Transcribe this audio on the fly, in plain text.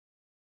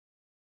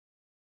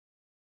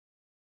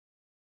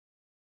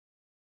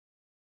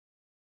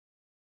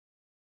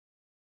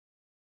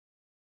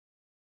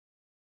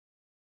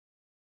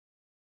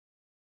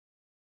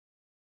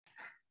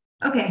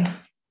Okay,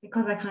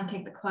 because I can't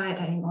take the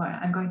quiet anymore,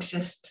 I'm going to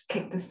just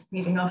kick this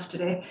meeting off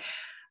today.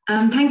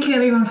 Thank you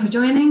everyone for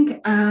joining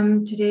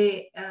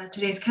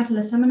today's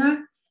Catalyst seminar.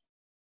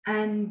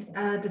 And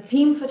the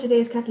theme for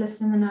today's Catalyst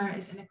seminar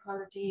is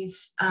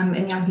inequalities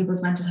in young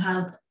people's mental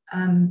health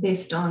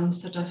based on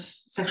sort of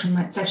sexual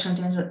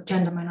and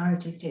gender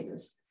minority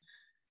status.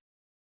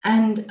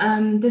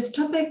 And this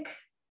topic,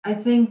 I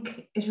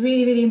think, is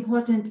really, really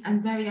important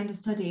and very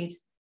understudied.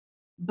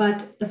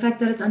 But the fact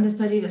that it's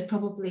understudied is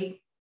probably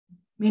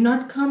may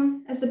not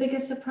come as the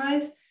biggest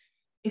surprise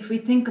if we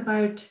think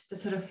about the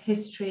sort of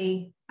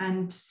history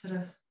and sort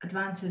of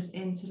advances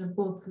in sort of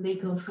both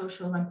legal,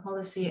 social, and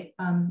policy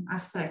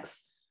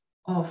aspects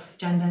of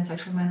gender and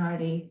sexual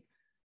minority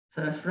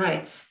sort of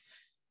rights.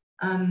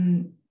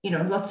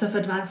 Lots of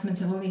advancements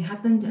have only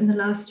happened in the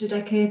last 2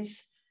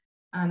 decades.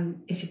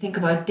 If you think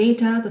about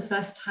data, the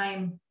first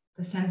time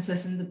the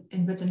census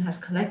in Britain has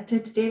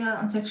collected data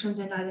on sexual and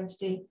gender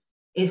identity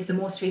is the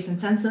most recent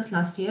census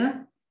last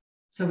year.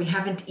 So we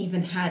haven't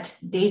even had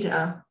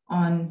data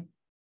on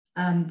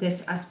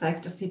this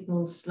aspect of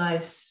people's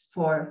lives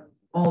for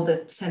all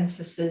the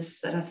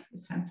censuses, the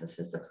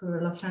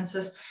plural of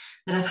census,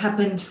 that have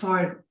happened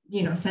for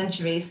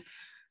centuries.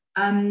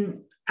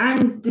 And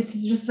this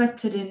is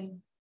reflected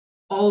in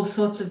all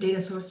sorts of data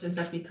sources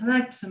that we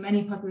collect. So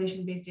many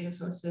population-based data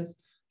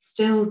sources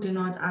still do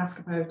not ask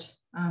about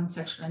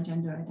sexual and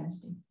gender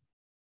identity.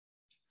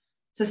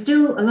 So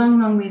still a long,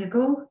 long way to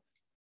go.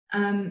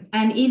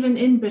 And even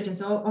in Britain,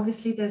 so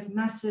obviously there's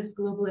massive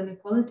global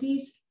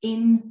inequalities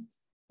in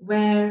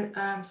where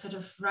sort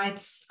of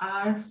rights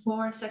are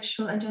for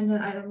sexual and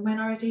gender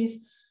minorities.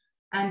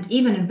 And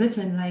even in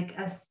Britain, like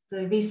as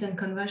the recent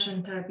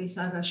conversion therapy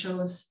saga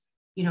shows,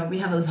 we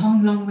have a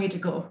long, long way to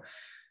go.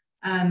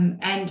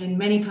 And in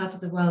many parts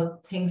of the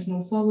world, things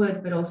move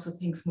forward, but also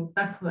things move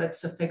backwards.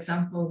 So for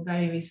example,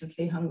 very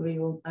recently, Hungary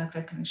rolled back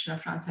recognition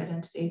of trans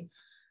identity.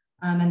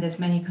 And there's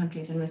many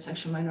countries in which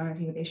sexual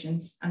minority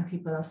relations and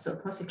people are still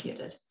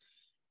prosecuted.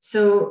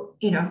 So,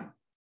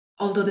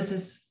 although this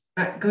is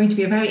going to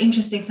be a very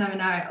interesting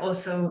seminar,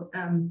 also,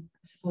 I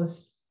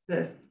suppose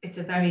it's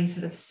a very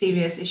sort of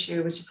serious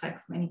issue which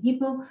affects many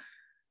people.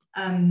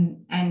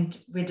 And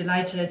we're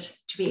delighted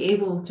to be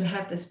able to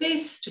have the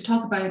space to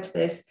talk about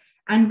this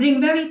and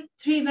bring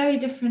three very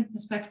different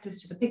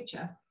perspectives to the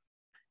picture.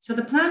 So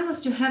the plan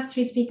was to have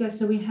 3 speakers.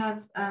 So we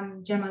have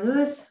Gemma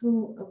Lewis,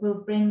 who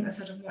will bring a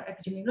sort of more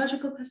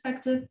epidemiological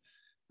perspective,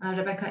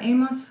 Rebekah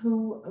Amos,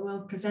 who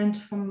will present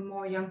from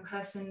more young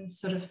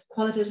persons, sort of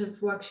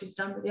qualitative work she's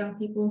done with young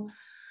people,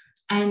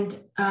 and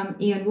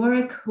Ian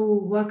Warwick, who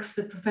works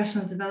with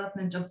professional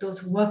development of those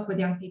who work with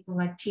young people,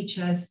 like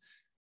teachers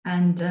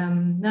and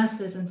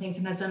nurses and things,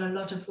 and has done a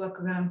lot of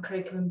work around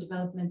curriculum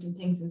development and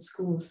things in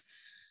schools.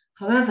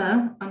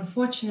 However,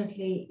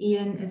 unfortunately,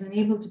 Ian is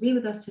unable to be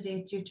with us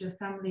today due to a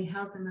family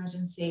health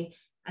emergency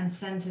and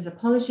sends his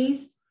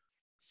apologies.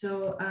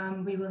 So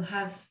we will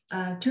have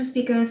 2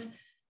 speakers,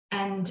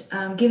 and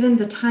given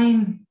the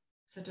time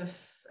sort of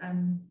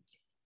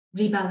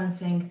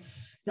rebalancing,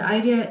 the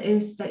idea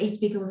is that each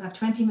speaker will have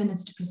 20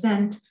 minutes to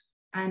present,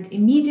 and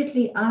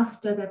immediately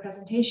after their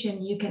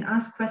presentation, you can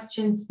ask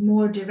questions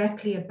more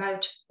directly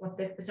about what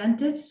they've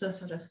presented, so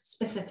sort of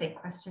specific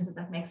questions, if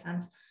that makes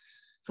sense,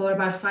 for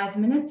about 5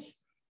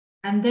 minutes.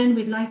 And then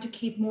we'd like to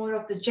keep more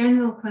of the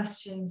general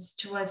questions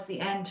towards the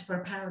end for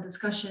a panel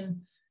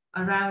discussion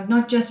around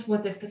not just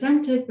what they've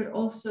presented, but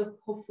also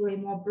hopefully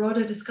more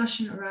broader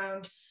discussion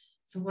around,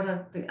 so what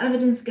are the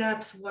evidence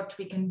gaps, what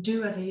we can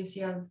do as a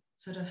UCL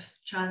sort of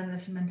child and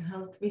adolescent mental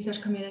health research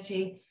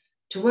community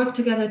to work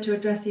together to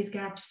address these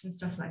gaps and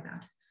stuff like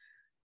that.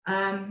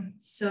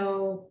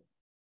 So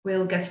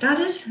we'll get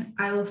started.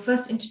 I will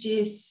first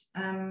introduce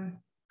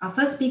our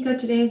first speaker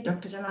today,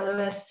 Dr. Gemma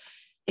Lewis.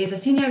 Is a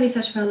senior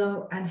research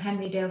fellow and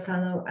Henry Dale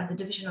fellow at the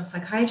Division of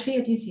Psychiatry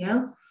at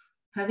UCL.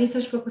 Her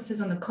research focuses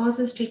on the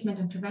causes, treatment,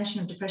 and prevention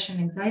of depression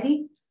and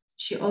anxiety.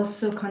 She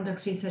also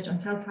conducts research on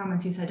self-harm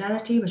and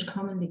suicidality, which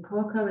commonly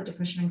co-occur with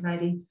depression and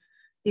anxiety.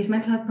 These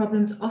mental health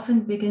problems often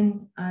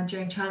begin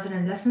during childhood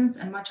and adolescence,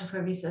 and much of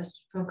her research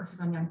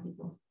focuses on young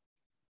people.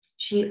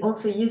 She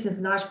also uses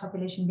large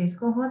population-based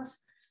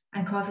cohorts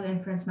and causal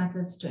inference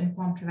methods to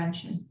inform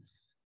prevention,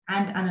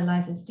 and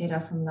analyzes data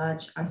from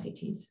large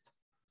RCTs.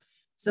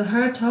 So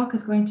her talk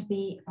is going to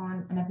be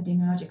on an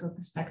epidemiological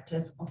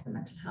perspective of the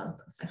mental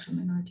health of sexual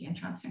minority and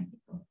trans young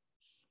people.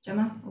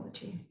 Gemma, over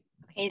to you.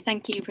 Okay,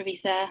 thank you,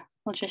 Praveetha.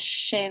 I'll just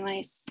share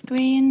my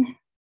screen.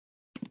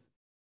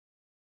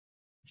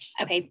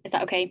 Okay, is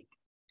that okay?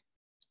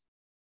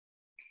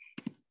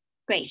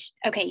 Great,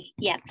 okay,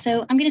 yeah.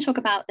 So I'm going to talk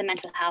about the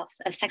mental health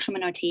of sexual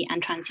minority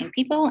and trans young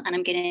people, and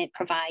I'm going to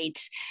provide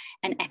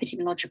an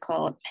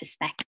epidemiological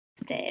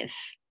perspective.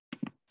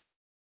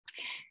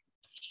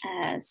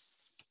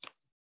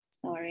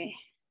 Sorry.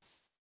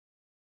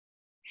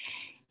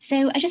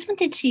 So I just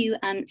wanted to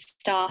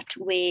start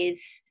with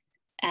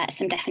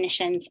some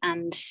definitions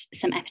and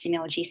some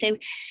epidemiology. So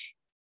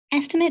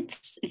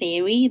Estimates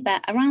vary,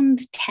 but around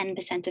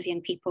 10% of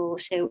young people,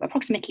 so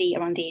approximately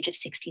around the age of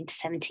 16 to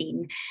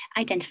 17,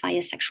 identify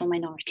as sexual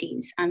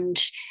minorities. And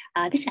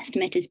this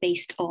estimate is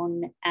based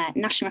on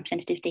national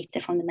representative data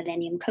from the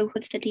Millennium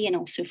Cohort Study and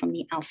also from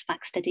the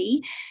ALSPAC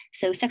study.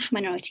 So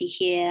sexual minority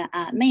here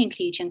may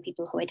include young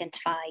people who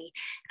identify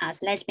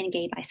as lesbian,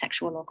 gay,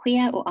 bisexual, or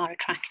queer, or are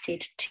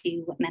attracted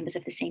to members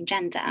of the same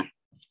gender.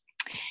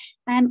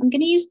 I'm going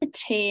to use the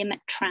term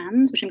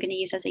trans, which I'm going to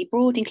use as a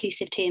broad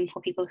inclusive term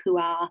for people who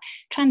are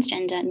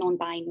transgender,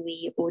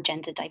 non-binary, or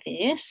gender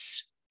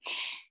diverse.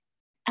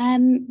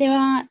 One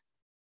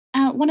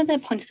of the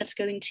points that's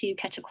going to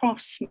cut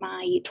across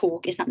my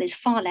talk is that there's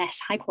far less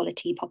high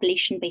quality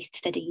population-based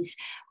studies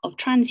of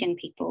trans young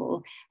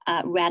people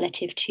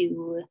relative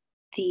to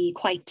the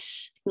quite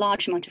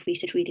large amount of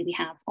research really we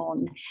have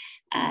on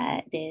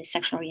the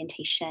sexual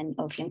orientation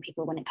of young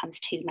people when it comes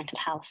to mental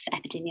health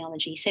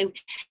epidemiology. So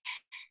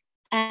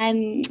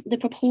the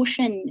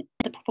proportion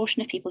of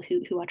people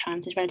who are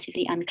trans is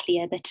relatively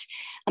unclear, but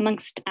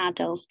amongst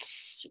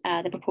adults,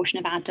 the proportion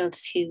of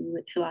adults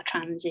who are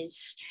trans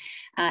is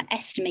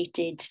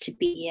estimated to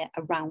be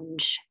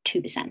around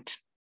 2%.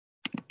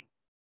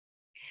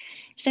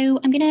 So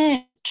I'm going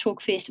to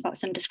talk first about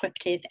some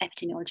descriptive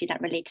epidemiology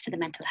that relates to the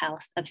mental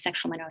health of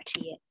sexual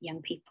minority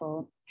young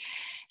people.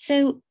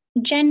 So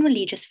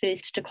generally, just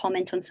first to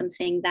comment on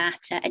something that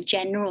a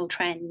general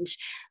trend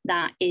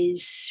that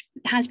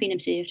has been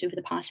observed over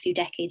the past few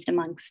decades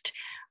amongst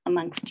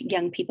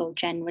young people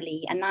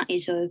generally, and that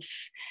is of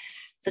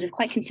sort of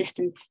quite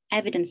consistent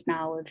evidence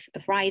now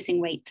of rising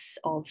rates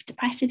of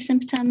depressive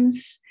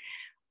symptoms,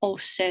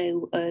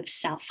 also of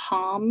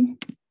self-harm,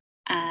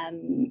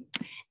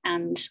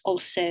 and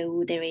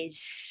also there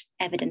is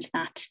evidence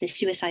that the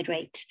suicide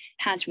rate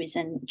has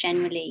risen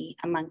generally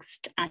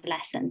amongst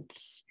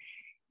adolescents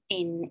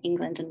in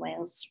England and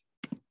Wales.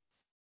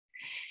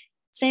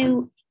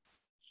 So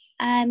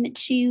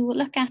to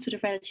look at sort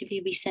of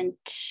relatively recent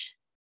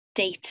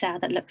data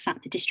that looks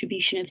at the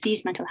distribution of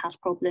these mental health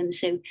problems,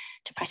 so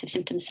depressive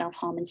symptoms,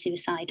 self-harm and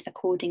suicide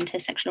according to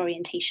sexual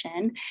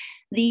orientation,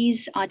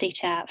 these are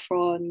data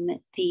from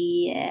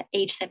the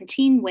age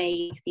 17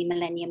 wave, the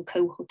Millennium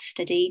Cohort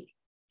Study.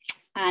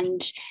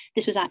 And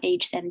this was at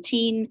age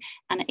 17,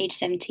 and at age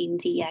 17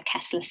 the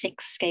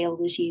Kessler-6 scale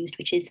was used,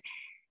 which is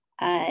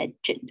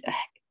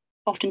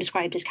often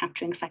described as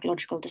capturing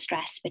psychological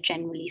distress, but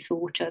generally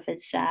thought of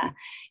as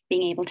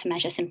being able to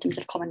measure symptoms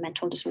of common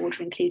mental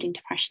disorder, including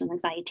depression and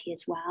anxiety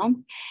as well.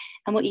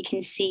 And what you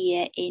can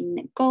see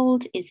in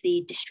gold is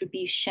the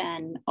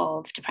distribution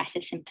of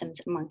depressive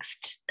symptoms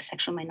amongst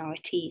sexual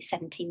minority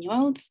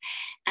 17-year-olds.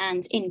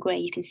 And in grey,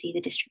 you can see the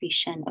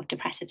distribution of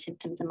depressive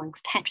symptoms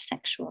amongst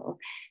heterosexual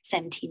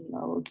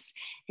 17-year-olds.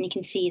 And you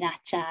can see that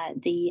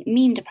the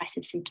mean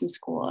depressive symptom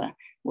score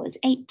was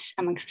 8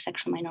 amongst the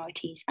sexual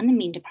minorities, and the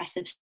mean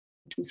depressive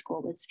symptom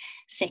score was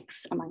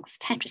 6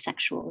 amongst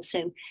heterosexuals.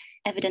 So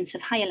evidence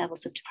of higher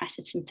levels of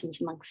depressive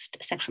symptoms amongst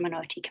a sexual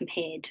minority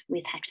compared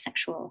with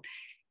heterosexual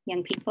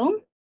young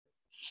people.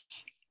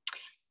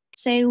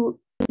 So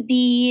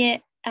the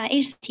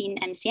age 13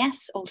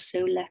 MCS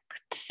also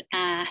looked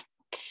at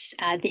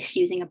this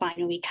using a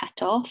binary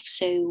cutoff.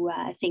 So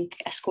I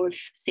think a score of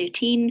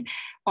 13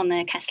 on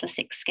the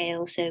Kessler-6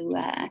 scale. So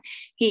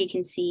here you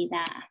can see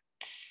that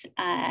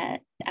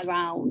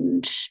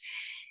around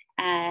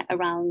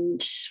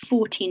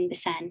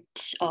 14%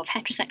 of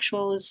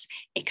heterosexuals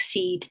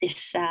exceed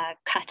this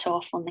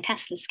cutoff on the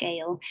Kessler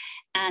scale.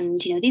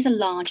 And these are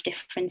large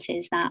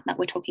differences that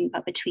we're talking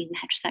about between the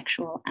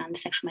heterosexual and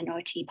sexual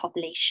minority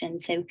population.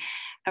 So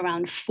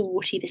around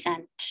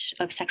 40%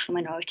 of sexual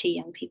minority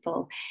young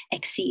people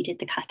exceeded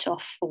the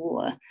cutoff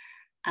for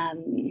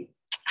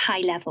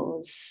high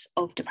levels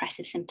of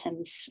depressive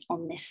symptoms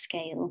on this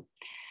scale.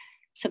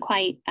 So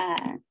quite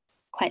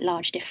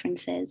large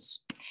differences.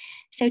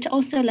 So to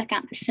also look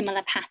at the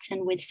similar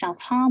pattern with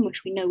self-harm,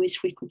 which we know is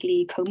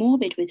frequently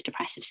comorbid with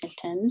depressive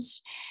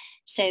symptoms.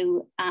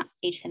 So at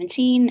age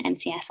 17,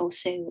 MCS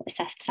also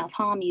assessed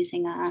self-harm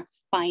using a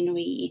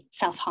binary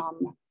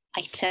self-harm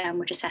item,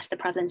 which assessed the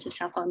prevalence of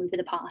self-harm over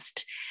the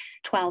past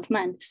 12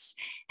 months.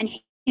 And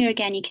here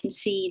again, you can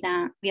see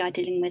that we are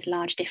dealing with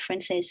large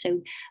differences. So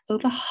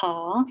over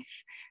half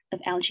of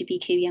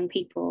LGBTQ young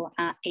people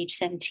at age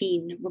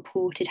 17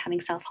 reported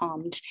having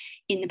self-harmed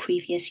in the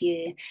previous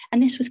year.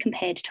 And this was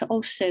compared to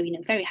also,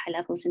 very high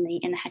levels in the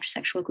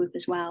heterosexual group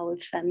as well,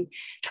 of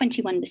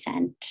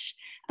 21%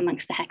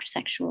 amongst the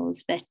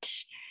heterosexuals,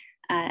 but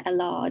a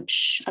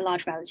large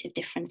relative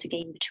difference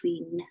again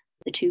between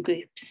the two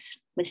groups,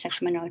 with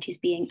sexual minorities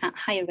being at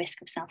higher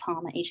risk of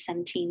self-harm at age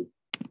 17.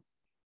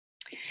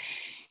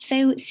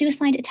 So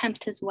suicide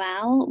attempt as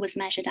well was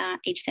measured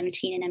at age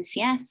 17 in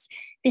MCS.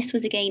 This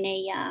was again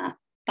a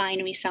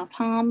binary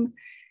self-harm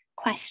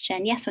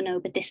question, yes or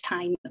no, but this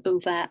time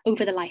over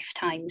the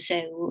lifetime.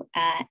 So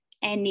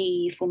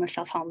any form of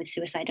self-harm with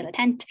suicidal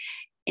intent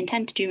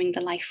intent during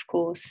the life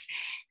course.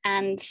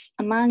 And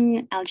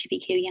among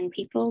LGBTQ young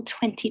people,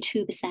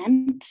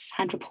 22%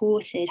 had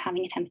reported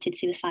having attempted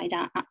suicide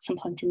at some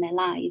point in their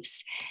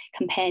lives,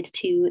 compared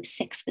to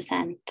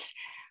 6%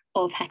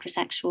 of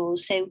heterosexuals.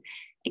 So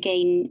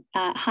again,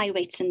 high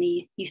rates in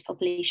the youth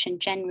population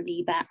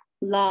generally, but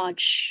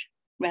large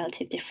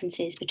relative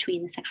differences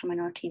between the sexual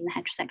minority and the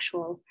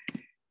heterosexual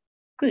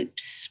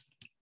groups.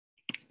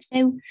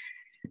 So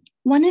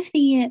one of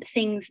the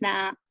things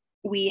that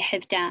we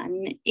have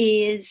done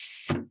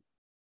is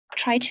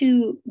try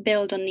to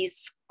build on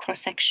these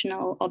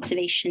cross-sectional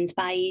observations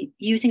by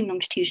using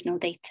longitudinal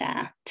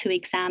data to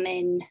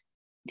examine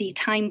the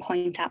time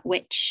point at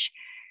which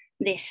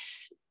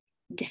this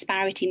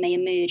disparity may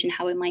emerge and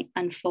how it might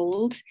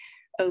unfold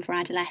over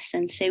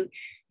adolescence. So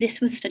this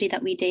was a study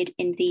that we did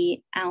in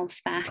the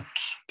ALSPAC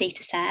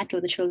dataset, or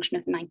the Children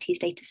of the 90s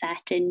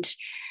dataset. And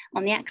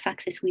on the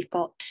x-axis, we've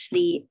got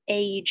the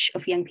age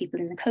of young people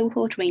in the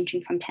cohort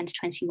ranging from 10 to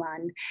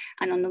 21.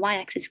 And on the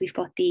y-axis, we've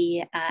got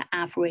the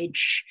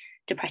average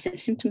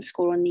depressive symptom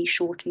score on the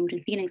short mood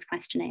and feelings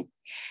questionnaire.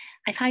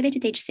 I've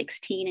highlighted age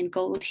 16 in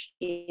gold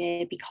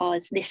here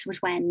because this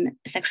was when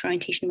sexual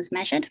orientation was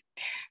measured.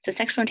 So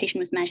sexual orientation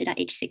was measured at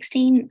age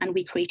 16, and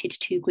we created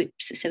two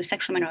groups, so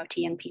sexual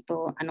minority young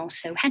people and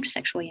also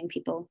heterosexual young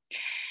people.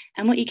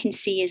 And what you can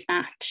see is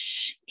that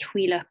if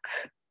we look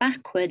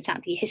backwards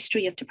at the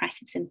history of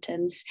depressive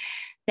symptoms,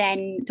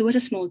 then there was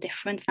a small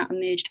difference that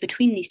emerged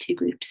between these two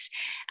groups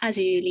as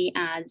early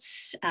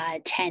as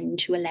 10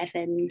 to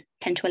 11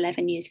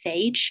 years of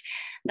age.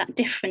 That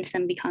difference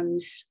then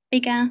becomes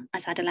bigger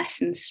as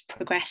adolescence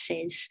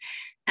progresses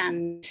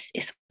and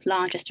is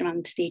largest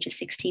around the age of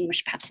 16,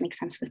 which perhaps makes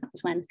sense because that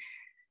was when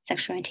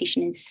sexual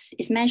orientation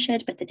is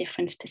measured, but the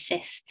difference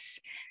persists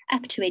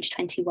up to age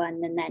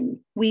 21. And then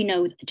we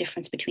know that the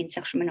difference between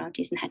sexual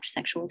minorities and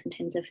heterosexuals in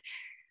terms of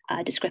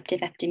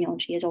descriptive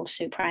epidemiology is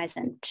also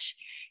present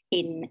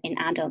in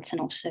adults and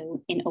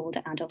also in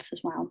older adults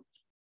as well.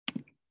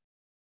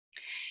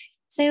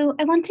 So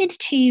I wanted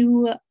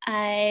to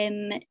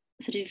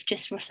sort of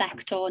just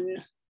reflect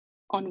on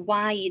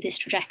why this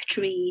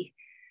trajectory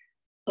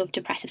of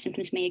depressive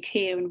symptoms may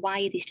occur and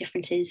why these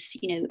differences,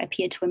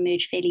 appear to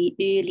emerge fairly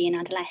early in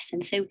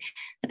adolescence. So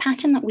the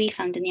pattern that we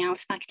found in the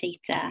ALSPAC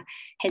data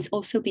has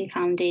also been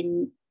found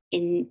in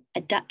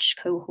a Dutch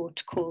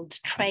cohort called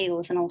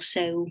Trails, and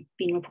also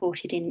been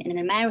reported in an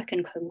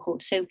American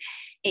cohort. So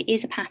it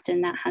is a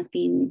pattern that has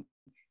been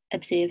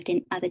observed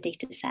in other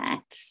data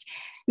sets.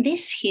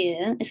 This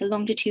here is a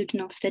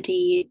longitudinal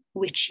study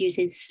which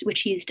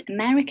used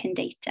American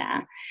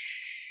data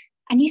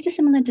and used a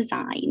similar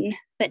design,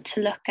 but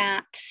to look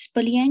at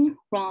bullying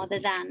rather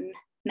than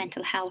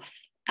mental health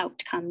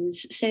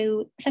outcomes.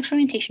 So sexual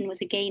orientation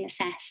was again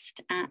assessed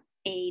at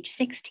age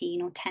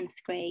 16 or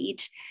 10th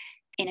grade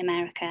in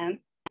America.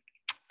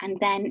 And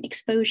then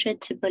exposure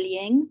to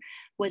bullying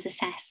was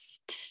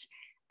assessed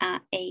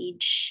at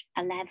age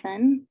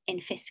 11 in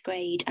 5th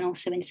grade, and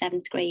also in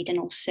 7th grade, and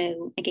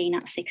also again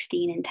at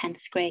 16 in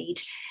 10th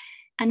grade.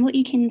 And what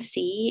you can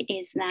see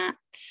is that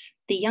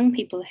the young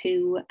people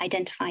who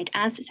identified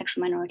as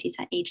sexual minorities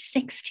at age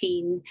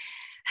 16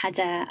 had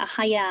a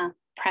higher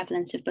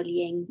prevalence of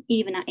bullying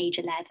even at age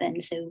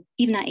 11. So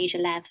even at age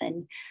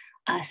 11,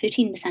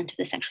 13% of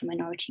the sexual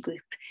minority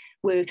group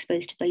were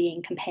exposed to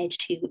bullying compared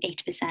to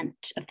 8%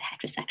 of the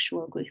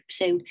heterosexual group.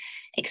 So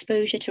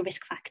exposure to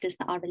risk factors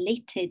that are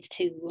related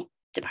to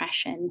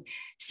depression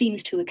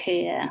seems to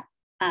occur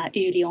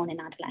early on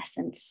in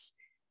adolescence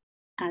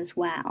as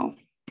well.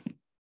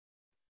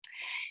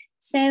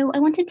 So I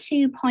wanted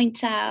to point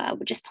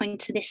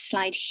to this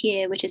slide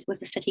here, which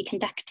was a study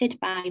conducted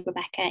by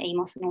Rebekah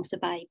Amos and also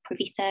by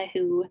Praveetha,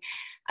 who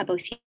are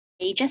both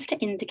here, just to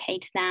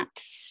indicate that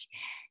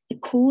the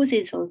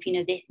causes of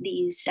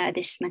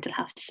this mental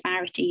health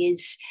disparity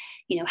is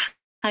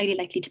highly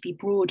likely to be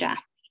broader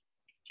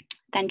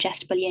than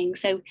just bullying.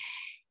 So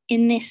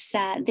in this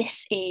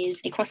this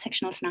is a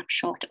cross-sectional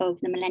snapshot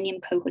of the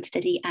Millennium Cohort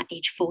study at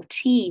age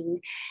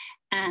 14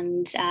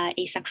 and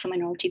a sexual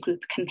minority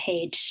group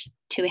compared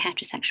to a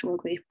heterosexual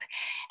group.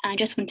 And I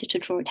just wanted to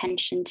draw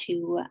attention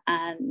to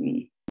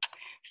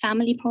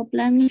family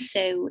problems.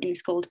 So in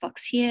this gold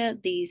box here,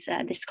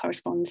 this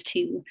corresponds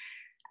to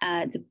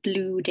the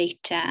blue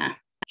data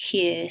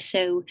here.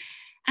 So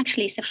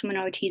actually sexual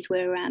minorities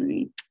were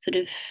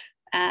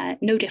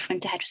no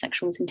different to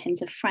heterosexuals in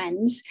terms of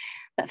friends,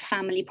 but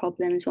family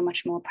problems were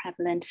much more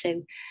prevalent.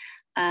 So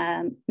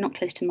not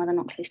close to mother,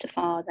 not close to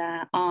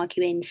father,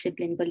 arguing,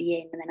 sibling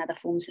bullying, and then other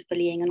forms of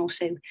bullying, and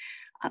also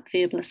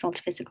verbal assault,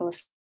 physical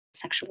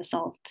sexual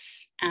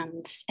assaults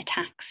and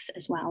attacks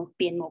as well,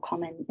 being more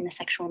common in the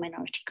sexual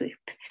minority group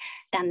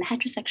than the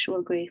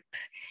heterosexual group,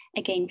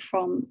 again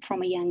from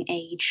a young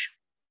age.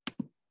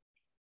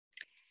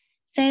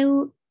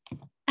 So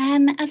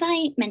as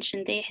I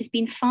mentioned, there has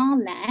been far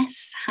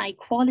less high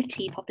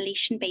quality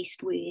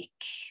population-based work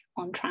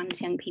on trans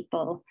young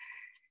people.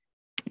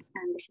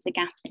 And this is a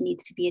gap that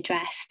needs to be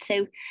addressed.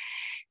 So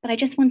But I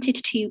just wanted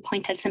to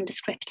point out some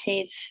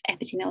descriptive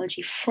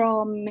epidemiology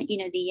from,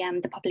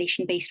 the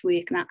population-based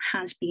work that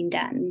has been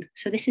done.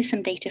 So this is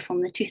some data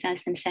from the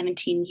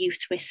 2017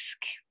 Youth Risk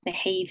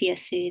Behaviour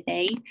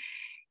Survey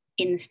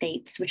in the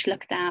States, which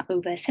looked at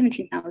over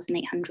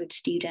 17,800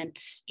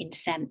 students in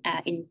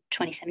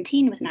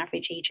 2017 with an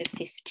average age of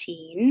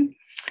 15.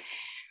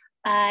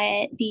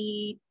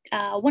 The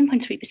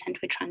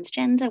 1.3% were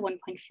transgender,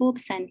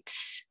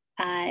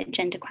 1.4%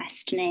 gender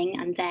questioning,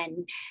 and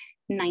then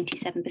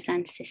 97%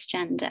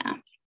 cisgender.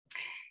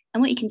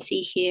 And what you can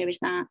see here is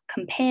that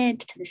compared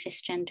to the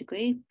cisgender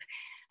group,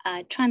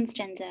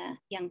 transgender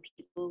young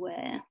people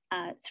were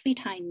 3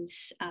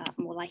 times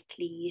more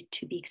likely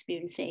to be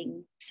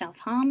experiencing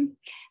self-harm,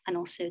 and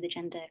also the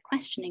gender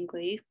questioning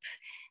group.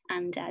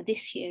 And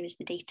this year is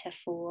the data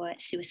for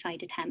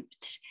suicide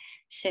attempt.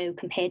 So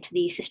compared to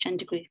the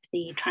cisgender group,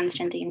 the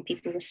transgender young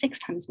people were 6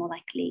 times more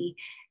likely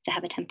to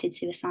have attempted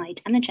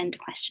suicide, and the gender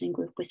questioning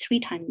group were 3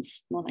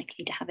 times more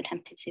likely to have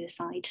attempted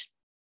suicide.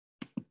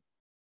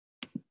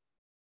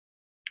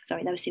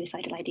 Sorry, that was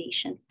suicidal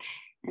ideation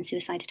and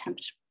suicide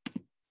attempt.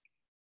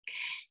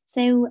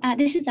 So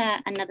this is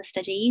another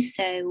study.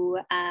 So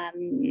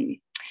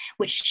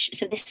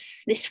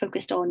this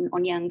focused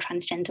on young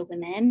transgender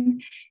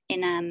women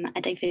in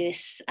a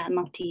diverse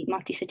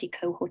multi-city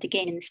cohort,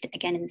 again in the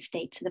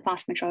States. So the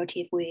vast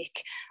majority of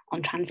work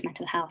on trans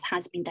mental health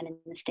has been done in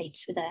the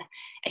States, with a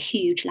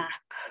huge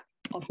lack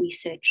of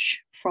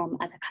research from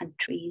other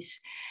countries.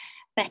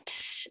 But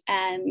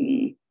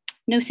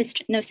no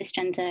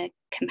cisgender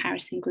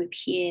comparison group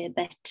here,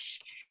 but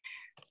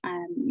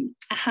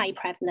a high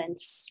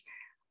prevalence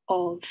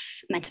of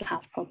mental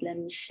health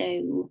problems.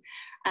 So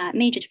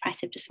major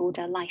depressive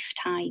disorder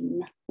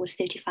lifetime was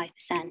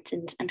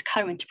 35%, and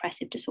current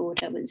depressive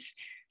disorder was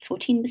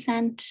 14%,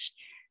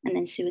 and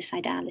then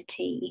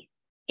suicidality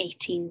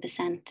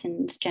 18%,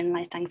 and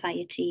generalized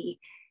anxiety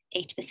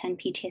 8%,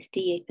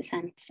 PTSD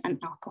 8%, and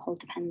alcohol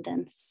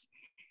dependence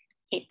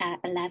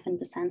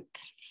 11%.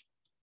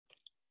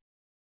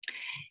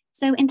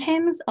 So in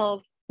terms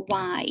of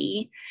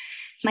why,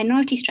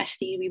 minority stress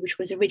theory, which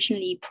was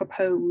originally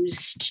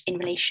proposed in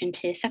relation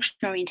to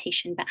sexual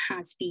orientation but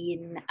has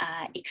been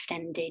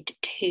extended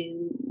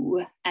to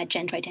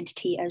gender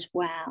identity as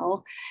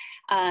well,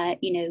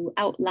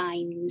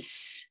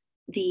 outlines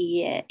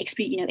the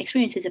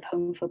experiences of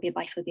homophobia,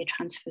 biphobia,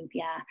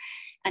 transphobia,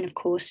 and of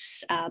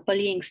course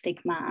bullying,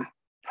 stigma,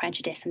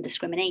 prejudice, and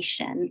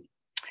discrimination.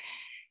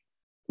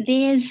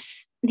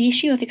 There's the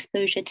issue of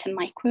exposure to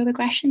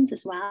microaggressions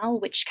as well,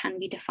 which can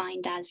be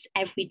defined as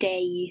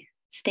everyday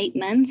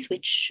statements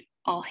which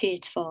are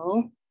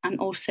hurtful, and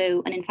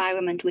also an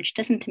environment which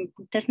doesn't on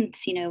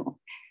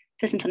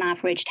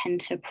average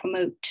tend to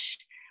promote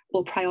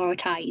or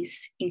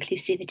prioritize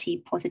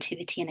inclusivity,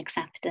 positivity, and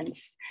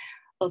acceptance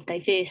of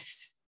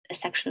diverse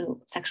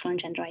sexual and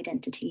gender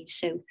identities.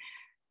 So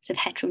sort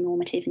of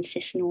heteronormative and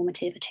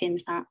cisnormative are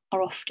terms that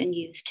are often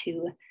used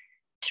to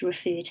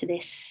refer to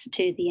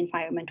the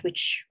environment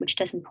which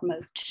doesn't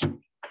promote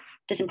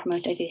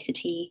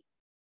diversity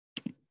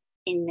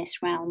in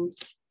this realm.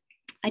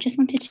 I just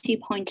wanted to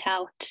point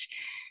out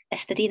a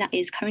study that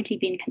is currently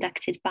being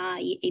conducted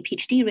by a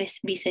PhD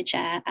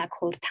researcher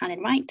called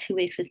Patalay, Wright, who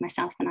works with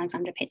myself and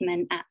Alexandra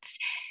Pittman at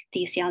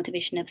the UCL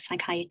Division of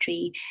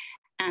Psychiatry.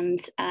 And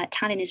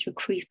Patalay is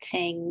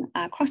recruiting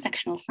a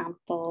cross-sectional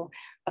sample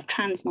of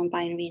trans,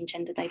 non-binary, and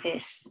gender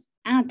diverse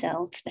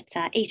adults, but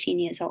 18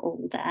 years or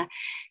older,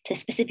 to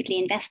specifically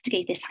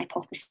investigate this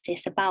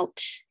hypothesis about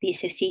the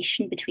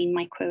association between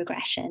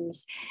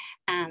microaggressions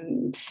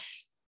and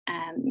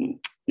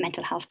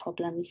mental health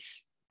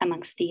problems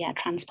amongst the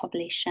trans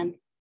population.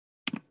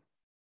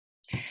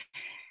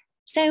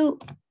 So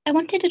I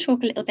wanted to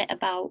talk a little bit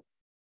about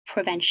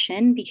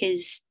prevention,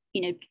 because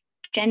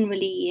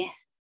generally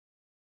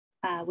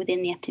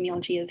within the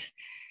epidemiology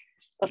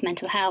of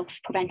mental health,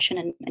 prevention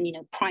and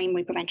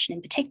primary prevention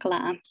in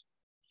particular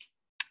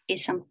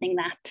is something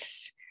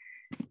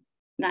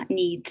that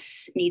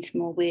needs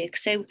more work.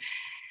 So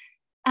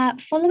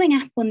following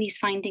up on these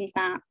findings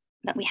that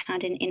we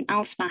had in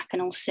ALSPAC,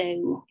 and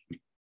also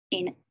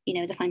in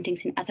the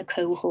findings in other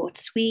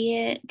cohorts,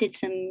 we did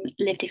some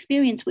lived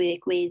experience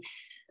work with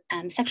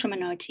sexual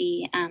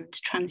minority and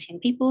trans young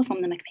people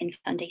from the McPinn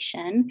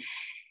Foundation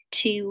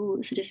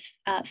to sort of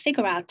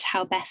figure out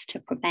how best to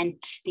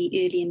prevent the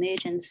early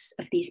emergence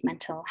of these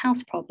mental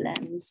health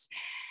problems.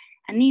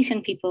 And these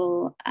young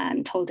people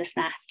told us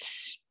that,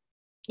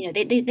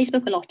 they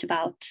spoke a lot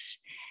about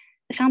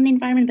the family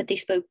environment, but they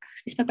spoke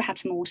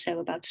perhaps more so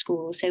about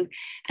school. So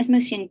as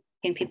most young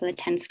people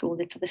attend school,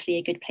 it's obviously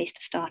a good place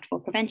to start for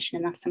prevention.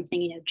 And that's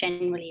something,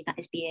 generally that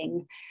is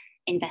being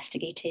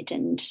investigated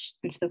and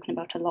spoken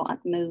about a lot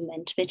at the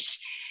moment. But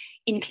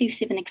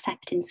inclusive and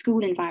accepting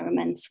school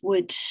environments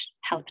would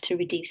help to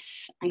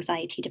reduce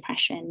anxiety,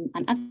 depression,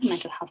 and other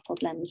mental health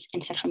problems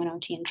in sexual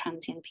minority and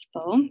trans young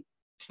people.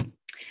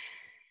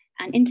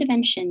 And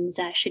interventions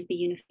should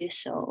be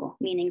universal,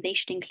 meaning they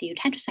should include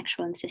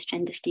heterosexual and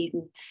cisgender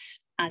students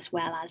as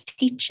well as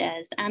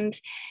teachers. And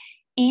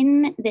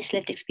in this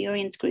lived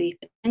experience group,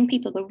 young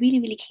people were really,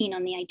 really keen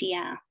on the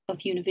idea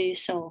of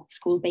universal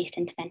school-based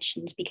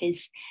interventions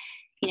because,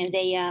 you know,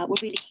 they were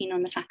really keen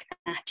on the fact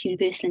that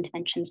universal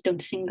interventions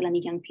don't single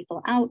any young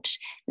people out.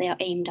 They are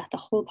aimed at the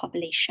whole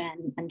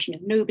population, and, you know,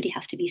 nobody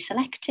has to be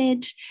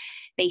selected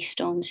based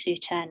on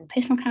certain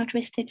personal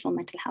characteristics or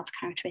mental health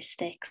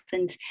characteristics.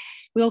 And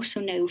we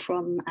also know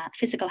from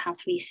physical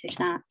health research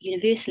that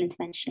universal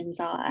interventions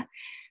are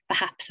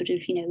perhaps sort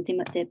of, you know,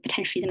 the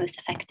potentially the most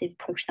effective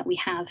approach that we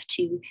have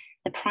to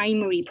the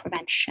primary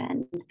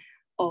prevention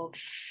of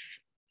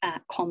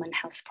common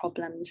health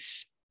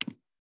problems.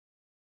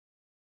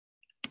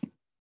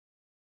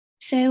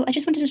 So I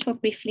just wanted to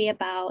talk briefly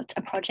about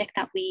a project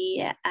that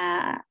we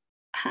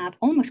have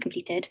almost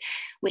completed,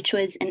 which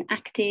was an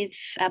active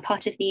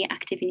part of the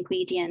Active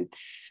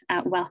Ingredients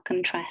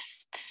Wellcome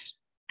Trust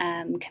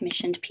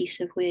commissioned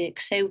piece of work.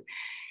 So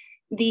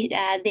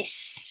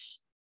this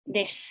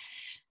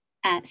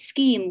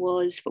scheme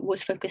was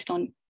focused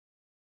on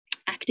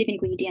active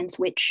ingredients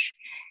which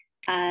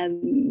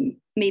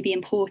may be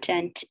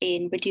important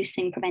in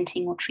reducing,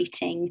 preventing, or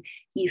treating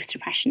youth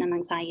depression and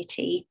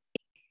anxiety.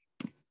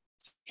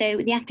 So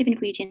the active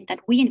ingredient that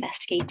we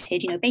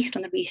investigated, you know, based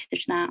on the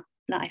research that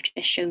I've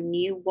just shown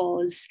you,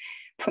 was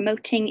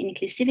promoting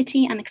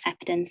inclusivity and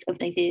acceptance of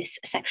diverse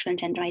sexual and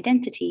gender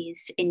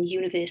identities in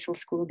universal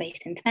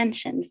school-based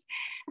interventions.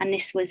 And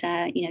this was,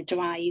 you know,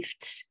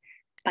 derived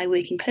by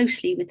working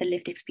closely with the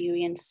lived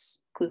experience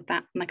group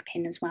at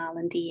McPin as well,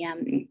 and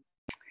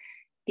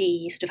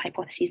the sort of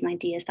hypotheses and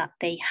ideas that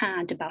they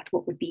had about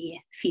what would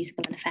be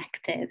feasible and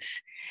effective.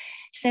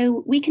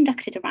 So we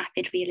conducted a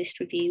rapid realist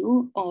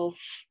review of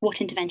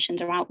what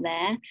interventions are out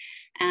there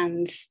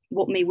and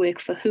what may work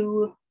for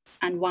who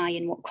and why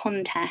in what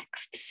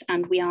contexts.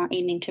 And we are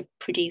aiming to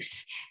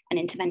produce an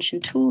intervention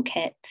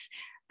toolkit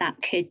that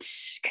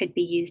could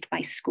be used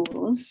by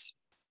schools.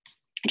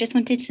 I just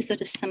wanted to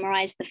sort of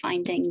summarize the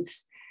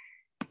findings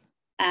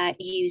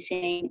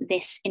using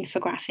this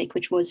infographic,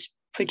 which was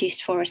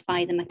produced for us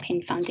by the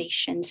McPin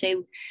Foundation.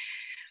 So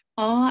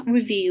our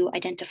review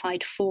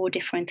identified 4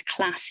 different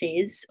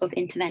classes of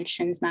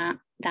interventions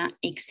that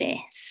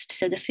exist.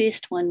 So the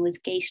first one was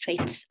Gay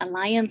Straight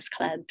Alliance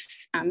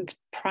clubs and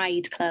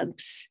Pride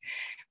clubs,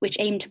 which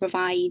aim to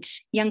provide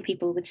young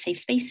people with safe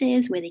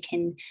spaces where they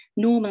can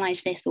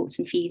normalize their thoughts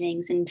and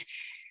feelings, and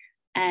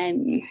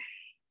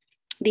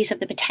these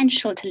have the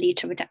potential to lead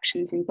to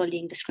reductions in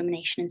bullying,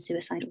 discrimination, and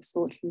suicidal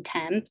thoughts and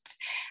attempts.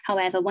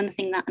 However, one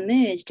thing that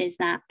emerged is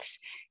that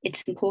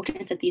it's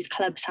important that these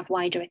clubs have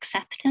wider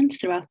acceptance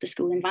throughout the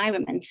school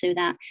environment so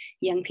that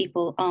young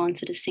people aren't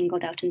sort of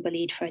singled out and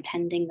bullied for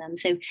attending them.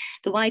 So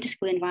the wider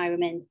school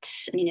environment,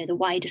 you know, the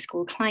wider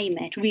school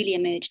climate really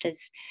emerged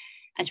as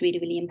really,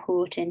 really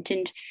important.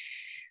 And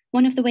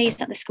one of the ways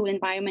that the school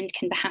environment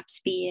can perhaps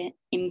be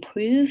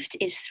improved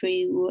is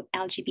through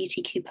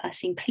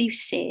LGBTQ+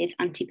 inclusive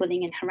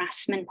anti-bullying and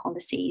harassment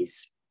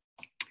policies.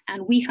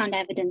 And we found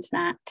evidence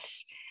that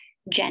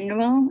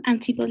general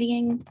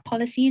anti-bullying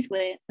policies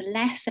were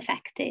less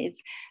effective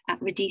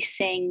at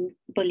reducing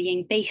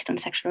bullying based on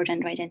sexual or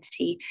gender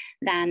identity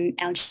than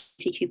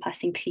LGBTQ+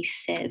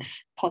 inclusive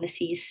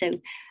policies.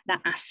 So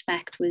that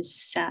aspect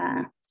was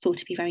thought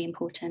to be very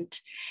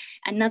important.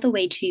 Another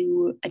way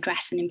to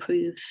address and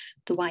improve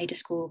the wider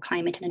school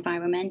climate and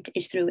environment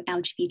is through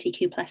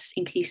LGBTQ+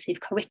 inclusive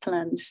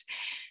curriculums.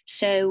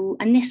 So,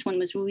 and this one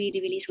was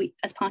really, really sweet.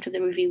 As part of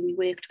the review, we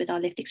worked with our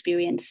lived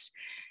experience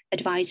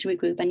advisory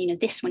group, and, you know,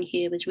 this one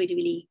here was really,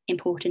 really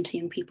important to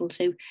young people.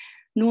 So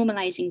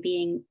normalizing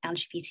being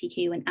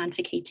LGBTQ and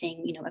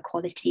advocating, you know,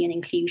 equality and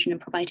inclusion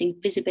and providing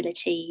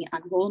visibility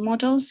and role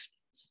models.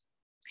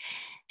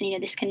 And, you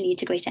know, this can lead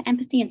to greater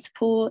empathy and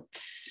support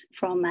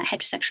from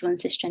heterosexual and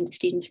cisgender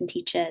students and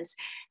teachers,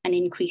 and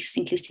increase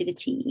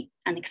inclusivity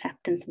and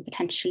acceptance, and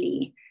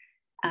potentially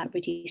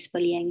reduce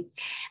bullying.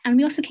 And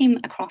we also came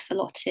across a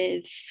lot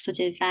of sort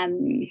of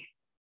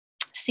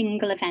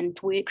single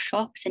event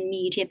workshops and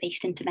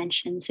media-based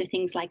interventions. So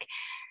things like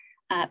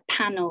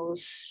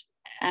panels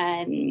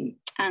and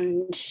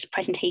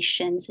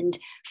presentations and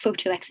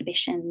photo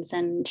exhibitions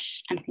and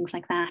things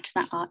like that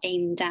are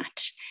aimed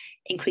at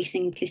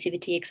increasing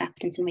inclusivity,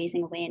 acceptance, and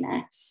raising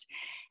awareness.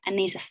 And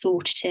these are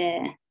thought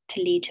to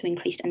lead to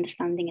increased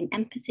understanding and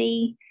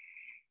empathy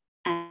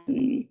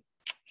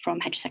from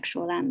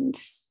heterosexual and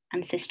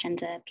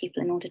cisgender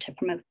people in order to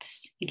promote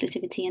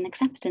inclusivity and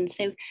acceptance.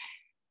 So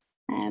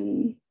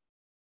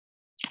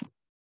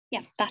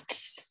yeah, that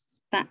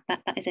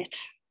is it.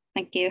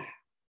 Thank you.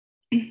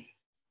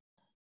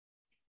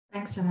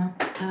 Thanks,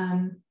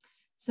 Gemma.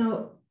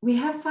 So we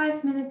have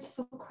 5 minutes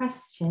for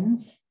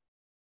questions,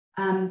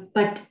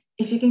 but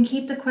if you can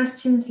keep the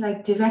questions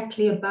like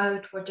directly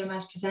about what Gemma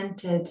has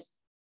presented,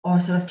 or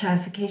sort of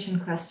clarification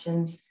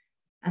questions,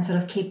 and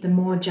sort of keep the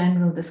more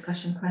general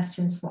discussion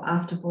questions for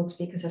after both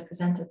speakers have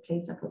presented,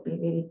 please, that would be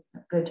really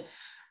good.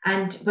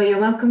 But you're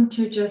welcome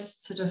to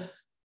just sort of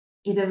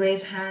either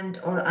raise hand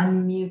or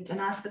unmute and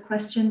ask a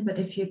question, but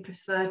if you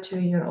prefer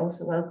to, you're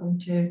also welcome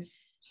to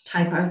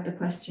type out the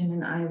question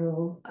and I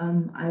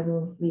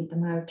will read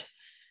them out.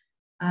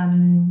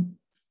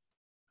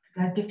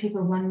 I'll give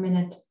people 1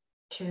 minute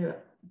to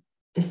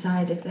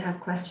decide if they have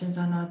questions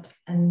or not,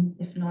 and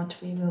if not,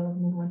 we will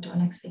move on to our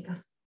next speaker.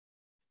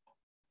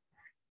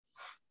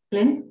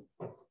 Glyn?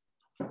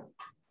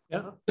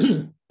 Yeah,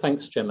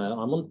 thanks, Gemma.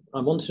 I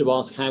wanted to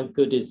ask, how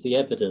good is the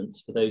evidence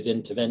for those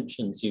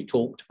interventions you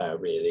talked about,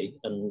 really?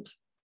 And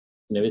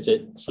is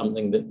it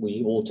something that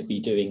we ought to be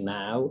doing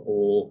now,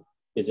 or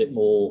is it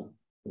more,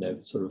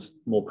 sort of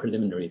more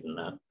preliminary than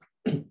that?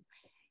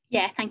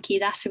 Yeah, thank you.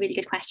 That's a really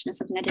good question. It's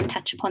something I didn't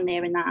touch upon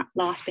there in that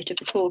last bit of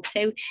the talk.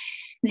 So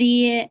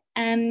the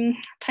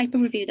type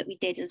of review that we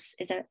did is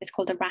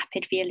called a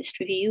rapid realist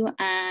review,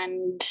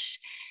 and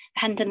I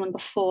hadn't done one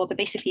before, but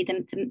basically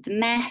the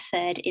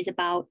method is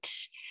about,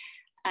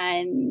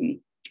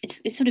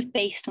 it's sort of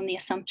based on the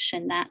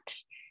assumption that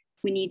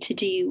we need to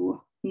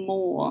do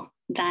more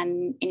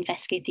than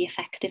investigate the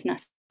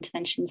effectiveness of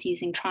interventions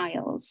using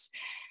trials.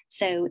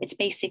 So it's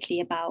basically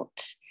about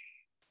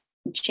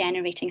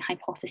generating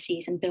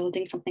hypotheses and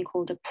building something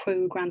called a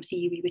program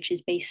theory, which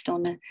is based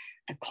on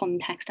a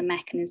context, a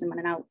mechanism, and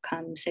an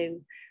outcome.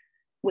 So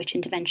which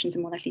interventions are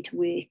more likely to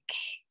work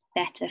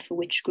better for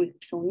which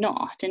groups or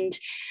not. And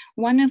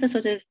one of the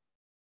sort of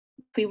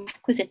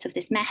prerequisites of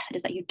this method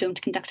is that you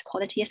don't conduct a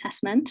quality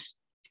assessment,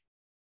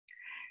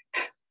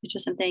 which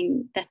is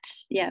something that,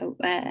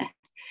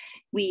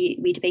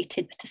 we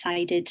debated but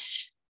decided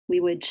we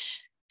would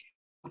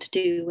not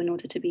do in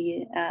order to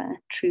be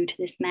true to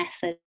this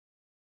method.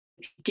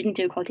 We didn't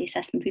do a quality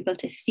assessment. We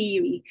built a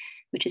theory,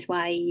 which is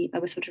why I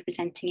was sort of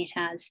presenting it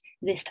as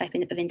this type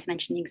of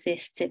intervention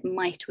exists. It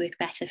might work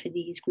better for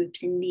these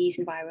groups in these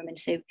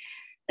environments. So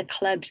the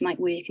clubs might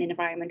work in an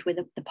environment where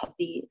the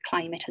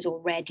climate has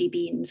already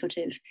been sort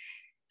of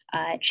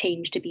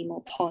changed to be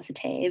more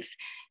positive.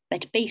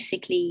 But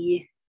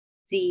basically,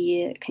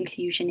 the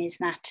conclusion is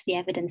that the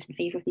evidence in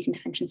favour of these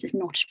interventions is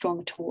not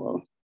strong at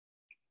all.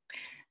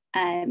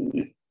 A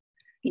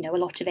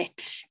lot of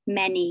it,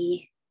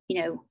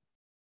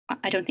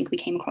 I don't think we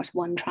came across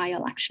one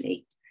trial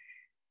actually.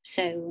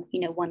 So,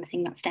 one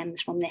thing that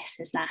stems from this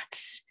is that,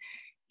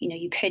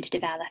 you could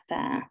develop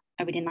a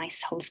really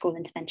nice whole school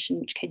intervention,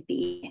 which could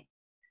be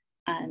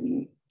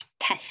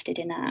tested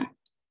in a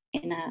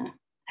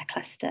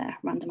cluster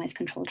randomized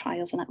control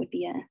trial. So that would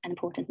be an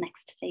important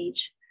next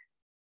stage.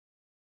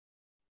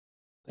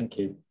 Thank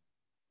you.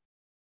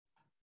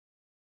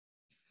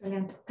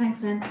 Brilliant.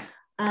 Thanks, Lynn.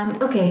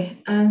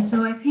 Okay,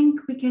 so I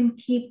think we can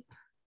keep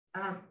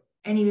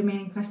any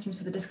remaining questions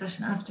for the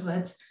discussion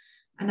afterwards.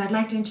 And I'd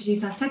like to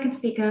introduce our second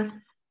speaker.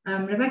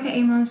 Rebekah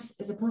Amos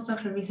is a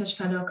postdoctoral research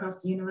fellow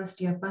across the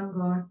University of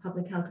Bangor,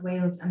 Public Health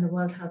Wales, and the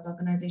World Health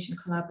Organization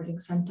Collaborating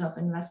Centre of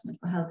Investment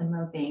for Health and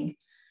Wellbeing.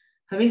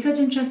 Her research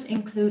interests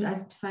include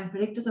identifying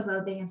predictors of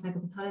wellbeing and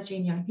psychopathology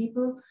in young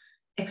people,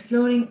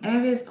 exploring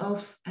areas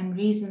of and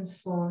reasons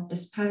for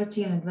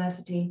disparity and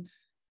adversity,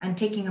 and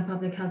taking a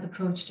public health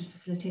approach to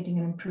facilitating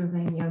and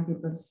improving young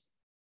people's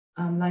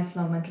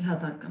lifelong mental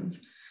health outcomes.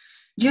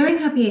 During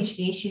her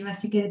PhD, she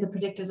investigated the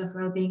predictors of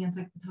well-being and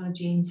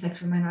psychopathology in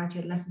sexual minority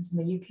adolescents in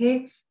the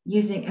UK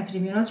using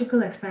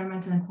epidemiological,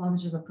 experimental, and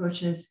qualitative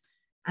approaches.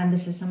 And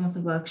this is some of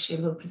the work she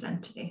will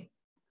present today.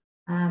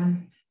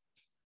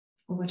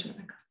 Over to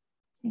Rebekah.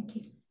 Thank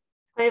you.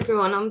 Hi,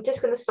 everyone. I'm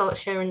just going to start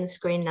sharing the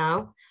screen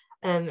now.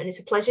 And it's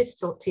a pleasure to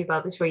talk to you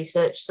about this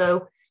research.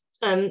 So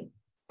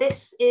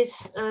this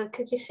is,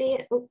 could you see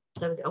it? Oh,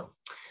 there we go.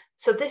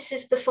 So this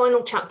is the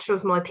final chapter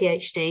of my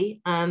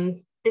PhD.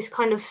 This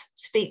kind of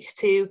speaks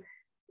to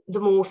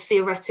the more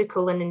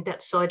theoretical and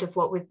in-depth side of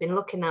what we've been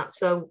looking at.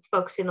 So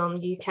focusing on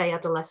UK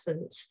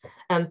adolescents,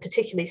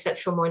 particularly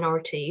sexual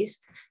minorities.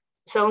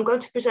 So I'm going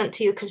to present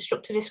to you a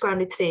constructivist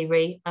grounded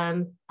theory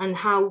and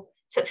how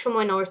sexual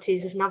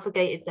minorities have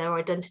navigated their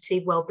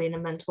identity, wellbeing,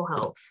 and mental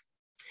health.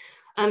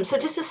 So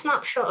just a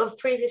snapshot of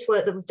previous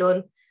work that we've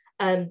done.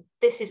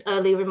 This is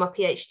earlier in my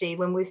PhD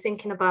when we were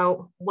thinking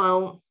about,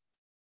 well,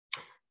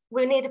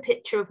 we need a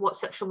picture of what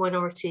sexual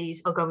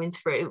minorities are going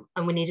through,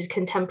 and we need a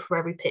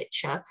contemporary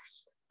picture.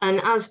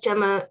 And as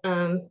Gemma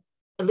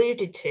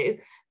alluded to,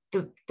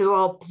 there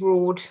are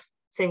broad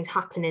things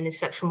happening in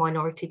sexual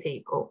minority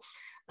people.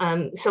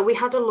 So we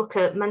had a look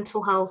at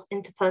mental health,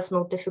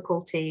 interpersonal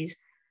difficulties,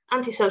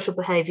 antisocial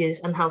behaviours,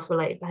 and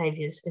health-related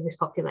behaviours in this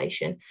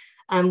population.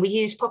 We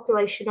used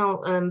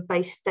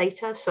populational-based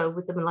data, so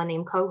with the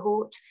Millennium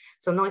Cohort,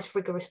 so nice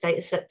rigorous data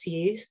set to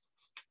use.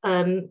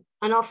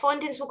 And our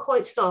findings were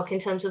quite stark in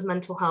terms of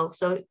mental health.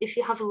 So if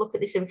you have a look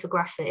at this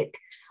infographic,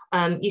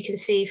 you can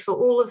see for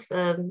all of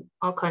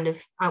our kind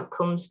of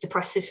outcomes,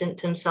 depressive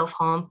symptoms,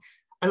 self-harm,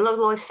 and low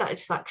life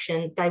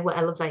satisfaction, they were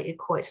elevated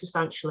quite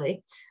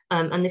substantially.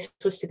 And this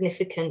was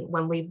significant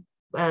when we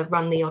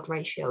ran the odd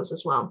ratios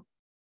as well.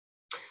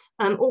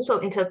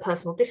 Also,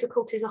 interpersonal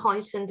difficulties are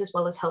heightened, as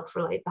well as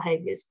health-related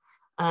behaviours.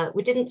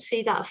 We didn't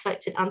see that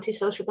affected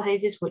antisocial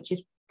behaviours, which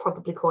is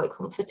probably quite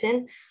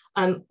comforting.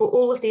 But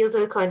all of the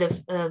other kind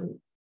of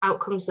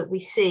outcomes that we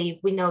see,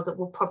 we know that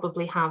we'll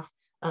probably have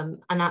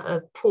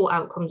poor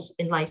outcomes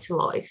in later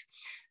life.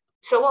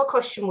 So our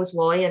question was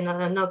why, and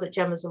I know that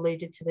Gemma's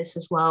alluded to this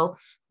as well.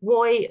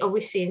 Why are we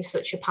seeing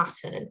such a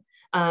pattern?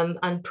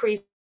 And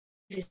previous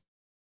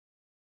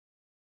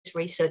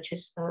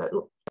researchers,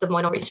 the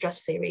minority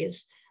stress theory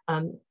is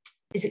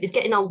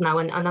getting old now,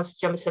 and as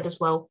Gemma said as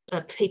well,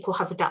 people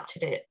have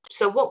adapted it.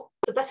 So what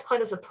the best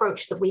kind of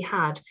approach that we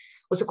had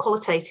was a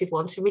qualitative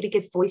one to really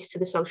give voice to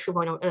the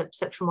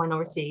sexual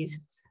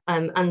minorities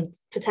and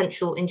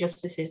potential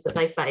injustices that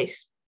they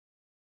face.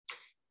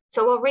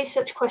 So our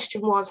research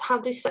question was, how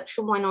do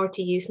sexual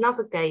minority youth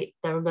navigate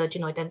their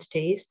emerging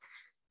identities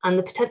and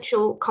the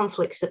potential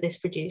conflicts that this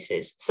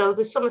produces? So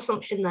there's some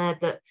assumption there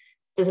that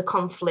there's a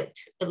conflict,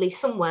 at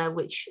least somewhere,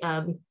 which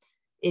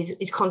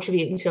is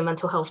contributing to a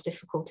mental health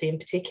difficulty in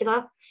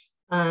particular,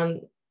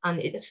 and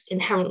it's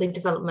inherently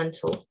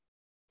developmental.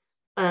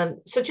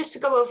 So just to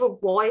go over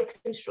why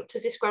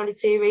constructivist grounded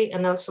theory, I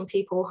know some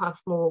people have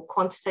more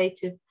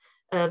quantitative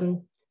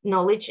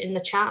knowledge in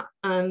the chat.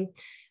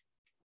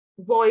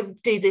 Why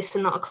do this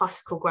and not a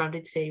classical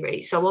grounded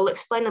theory? So I'll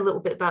explain a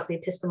little bit about the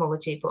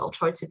epistemology, but I'll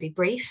try to be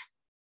brief.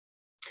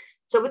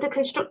 So with the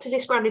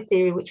constructivist grounded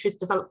theory, which was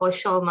developed by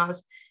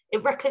Chalmers,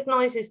 it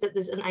recognises that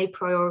there's an a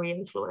priori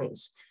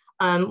influence,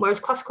 whereas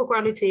classical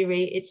grounded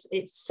theory,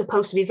 it's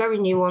supposed to be very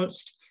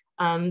nuanced.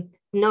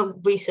 No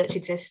research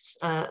exists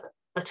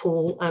at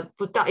all,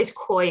 but that is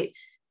quite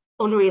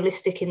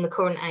unrealistic in the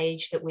current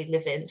age that we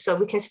live in. So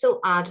we can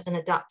still add and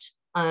adapt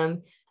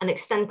and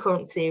extend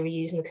current theory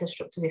using the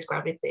constructivist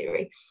grounded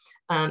theory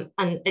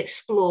and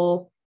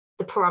explore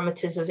the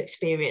parameters of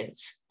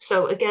experience.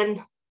 So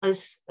again,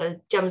 as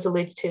Gemma's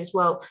alluded to as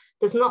well,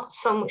 there's not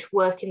so much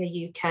work in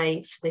the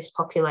UK for this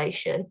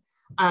population,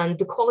 and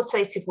the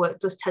qualitative work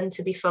does tend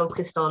to be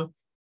focused on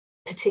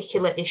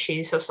particular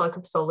issues, so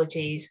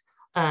psychopathologies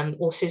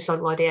or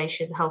suicidal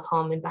ideation, health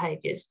harming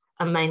behaviours,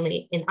 and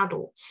mainly in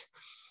adults.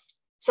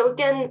 So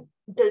again,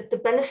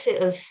 the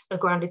benefit of a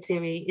grounded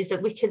theory is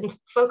that we can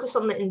focus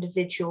on the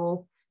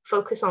individual,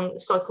 focus on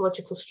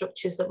psychological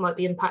structures that might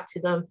be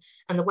impacting them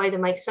and the way they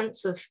make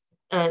sense of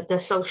their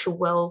social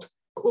world,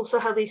 but also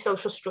how these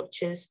social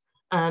structures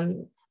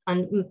and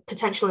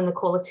potential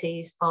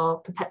inequalities are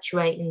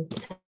perpetuating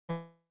potential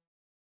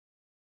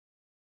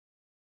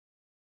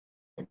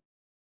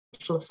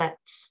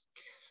effects.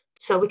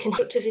 So we can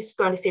constructivist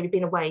grounded theory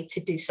being a way to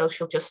do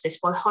social justice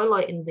by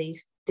highlighting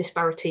these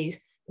disparities.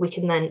 We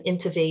can then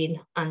intervene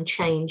and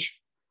change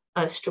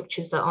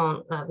structures that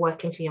aren't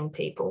working for young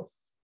people.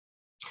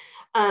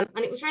 And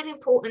it was really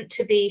important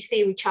to be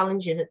theory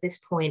challenging at this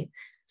point.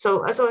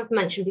 So as I've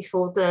mentioned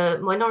before, the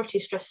minority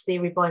stress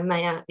theory by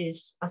Mayer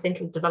is, I think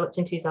it was developed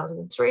in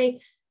 2003.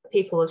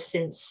 People have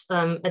since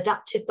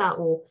adapted that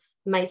or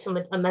made some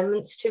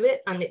amendments to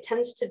it, and it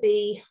tends to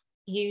be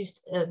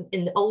used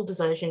in the older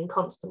version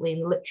constantly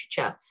in the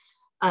literature.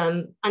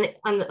 And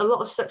a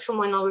lot of sexual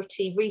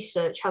minority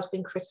research has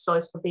been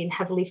criticised for being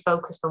heavily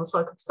focused on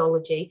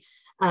psychopathology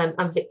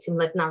and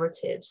victim-led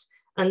narratives.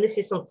 And this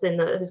is something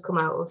that has come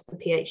out of the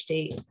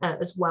PhD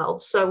as well.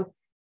 So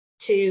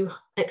to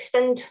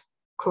extend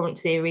current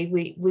theory,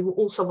 we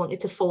also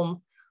wanted to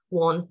form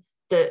one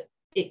that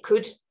it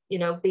could,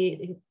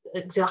 be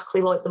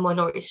exactly like the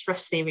minority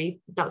stress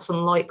theory. That's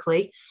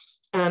unlikely,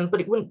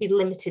 but it wouldn't be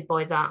limited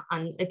by that.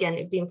 And again,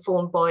 it'd be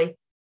informed by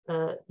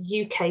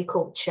UK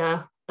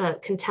culture,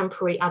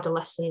 contemporary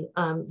adolescent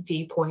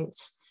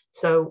viewpoints.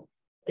 So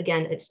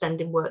again,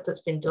 extending work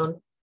that's been done.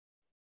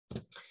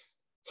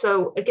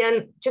 So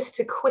again, just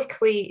to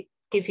quickly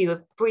give you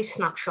a brief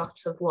snapshot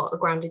of what a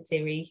grounded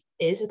theory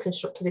is, a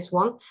constructivist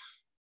one.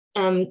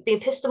 The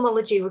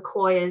epistemology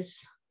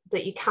requires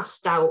that you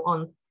cast doubt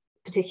on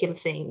particular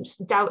themes.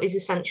 Doubt is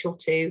essential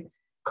to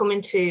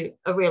coming to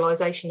a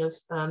realization of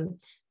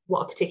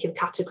what a particular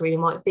category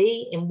might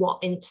be, in what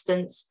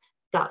instance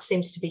that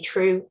seems to be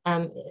true,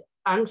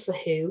 and for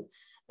who.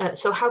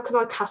 So how can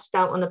I cast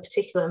doubt on a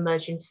particular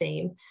emerging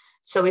theme?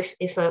 So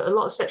if a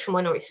lot of sexual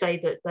minorities say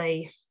that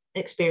they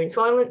experience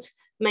violence,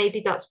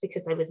 maybe that's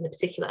because they live in a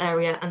particular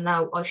area, and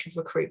now I should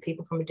recruit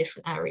people from a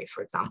different area,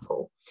 for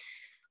example.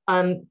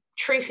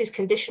 Truth is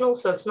conditional,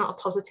 so it's not a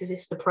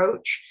positivist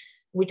approach.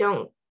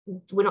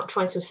 We're not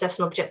trying to assess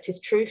an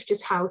objective truth,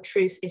 just how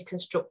truth is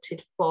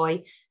constructed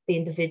by the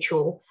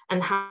individual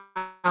and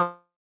how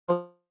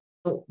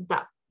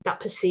that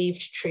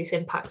perceived truth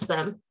impacts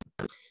them.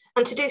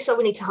 And to do so,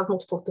 we need to have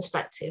multiple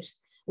perspectives.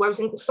 Whereas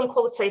in some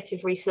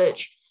qualitative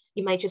research,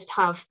 you may just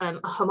have a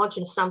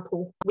homogeneous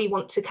sample. We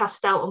want to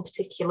cast doubt on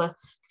particular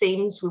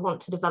themes. We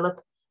want to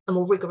develop a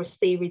more rigorous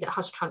theory that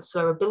has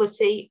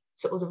transferability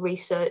to other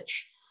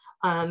research.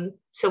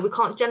 So we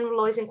can't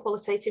generalize in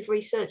qualitative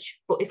research,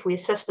 but if we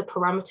assess the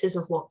parameters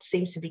of what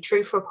seems to be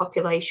true for a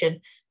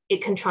population,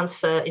 it can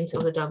transfer into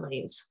other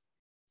domains.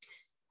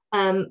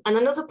 And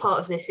another part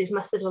of this is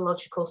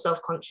methodological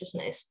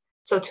self-consciousness.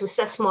 So to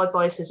assess my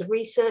bias as a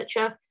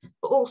researcher,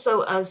 but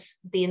also as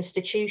the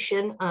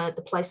institution,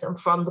 the place that I'm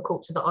from, the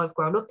culture that I've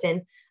grown up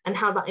in, and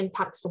how that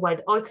impacts the way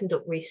that I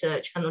conduct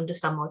research and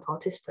understand my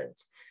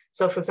participants.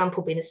 So for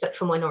example, being a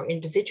sexual minority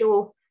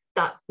individual,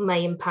 that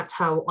may impact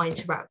how I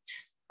interact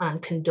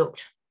and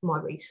conduct my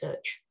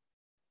research.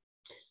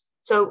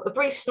 So a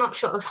brief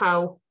snapshot of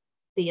how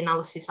the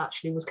analysis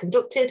actually was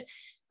conducted.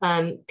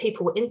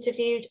 People were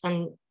interviewed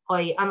and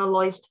I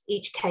analysed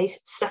each case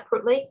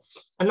separately,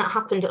 and that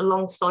happened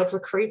alongside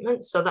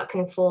recruitment. So that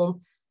can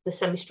inform the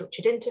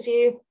semi-structured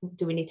interview.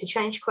 Do we need to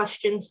change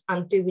questions,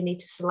 and do we need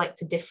to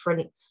select a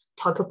different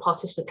type of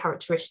participant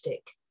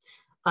characteristic?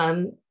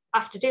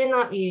 After doing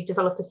that, you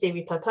develop a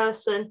theory per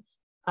person.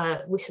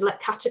 We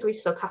select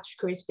categories, so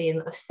categories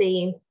being a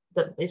theme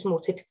that is more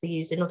typically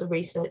used in other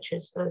research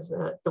as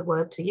the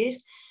word to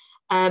use.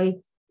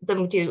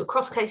 Then we do a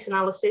cross-case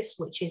analysis,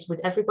 which is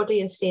with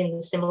everybody and seeing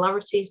the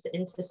similarities, the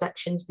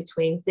intersections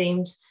between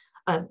themes,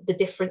 the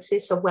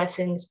differences, so where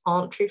things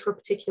aren't true for a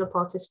particular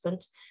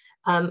participant.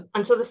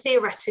 And so the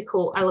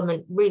theoretical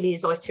element really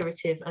is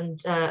iterative and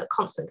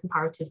constant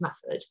comparative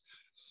method.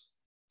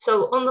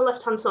 So on the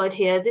left-hand side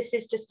here, this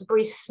is just a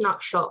brief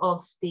snapshot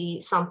of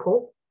the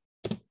sample.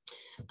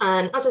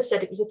 And as I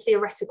said, it was a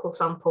theoretical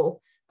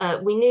sample.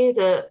 We knew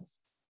that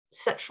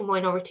sexual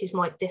minorities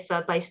might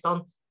differ based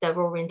on their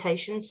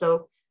orientation.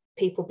 So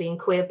people being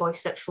queer,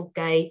 bisexual,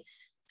 gay,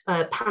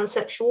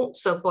 pansexual.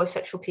 So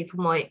bisexual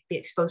people might be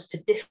exposed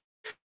to different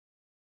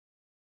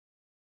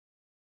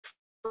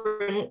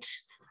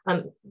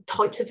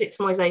types of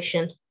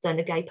victimization than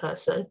a gay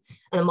person,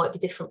 and there might be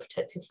different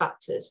protective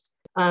factors.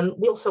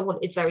 We also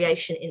wanted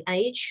variation in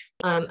age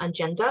and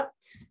gender.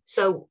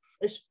 So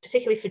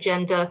particularly for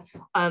gender,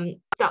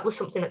 that was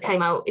something that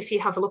came out. If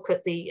you have a look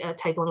at the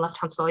table on the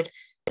left-hand side,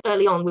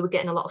 early on, we were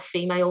getting a lot of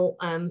female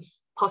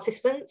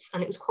participants,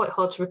 and it was quite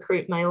hard to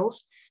recruit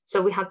males.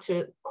 So we had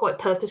to quite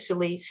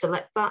purposefully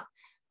select that.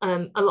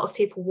 A lot of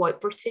people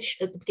white British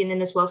at the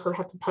beginning as well, so we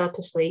had to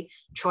purposely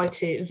try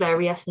to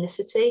vary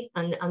ethnicity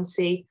and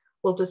see,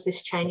 well, does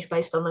this change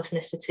based on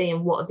ethnicity,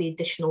 and what are the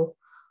additional,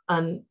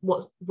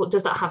 what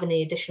does that have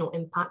any additional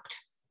impact?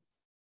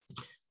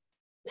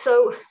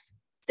 So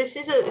this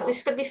is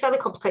going to be fairly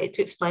complicated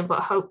to explain, but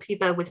I hope you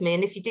bear with me,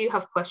 and if you do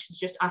have questions,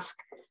 just ask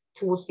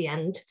towards the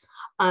end.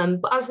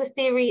 But as the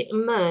theory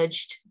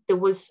emerged, there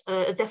was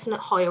a definite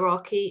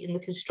hierarchy in the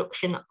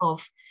construction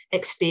of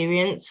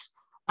experience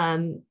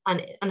and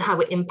how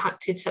it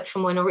impacted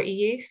sexual minority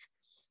youth.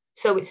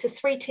 So it's a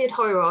three-tiered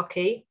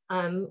hierarchy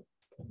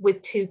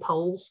with two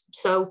poles.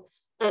 So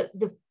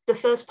the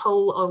first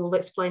pole I will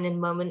explain in a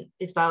moment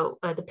is about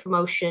the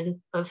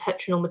promotion of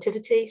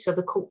heteronormativity, so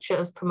the culture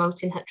of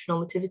promoting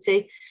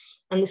heteronormativity.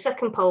 And the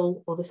second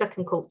pole, or the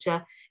second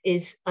culture,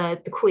 is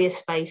the queer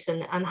space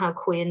and how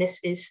queerness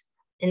is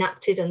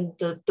enacted and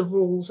the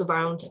rules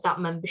around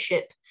that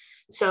membership.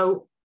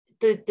 So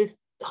the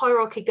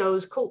hierarchy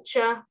goes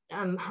culture,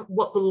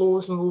 what the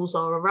laws and rules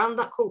are around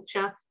that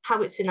culture,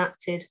 how it's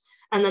enacted,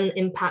 and then the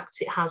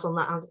impact it has on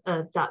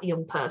that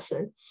young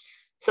person.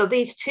 So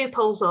these two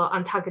poles are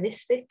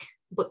antagonistic,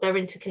 but they're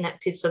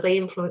interconnected, so they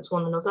influence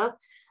one another.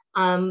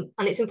 And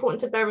it's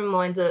important to bear in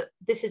mind that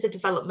this is a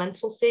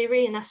developmental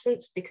theory in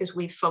essence, because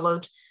we've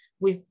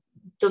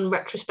done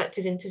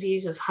retrospective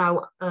interviews of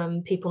how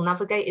people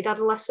navigated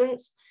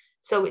adolescence.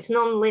 So it's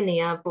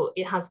non-linear, but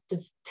it has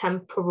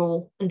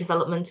temporal and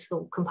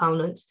developmental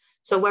components.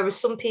 So whereas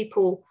some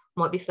people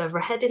might be further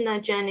ahead in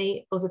their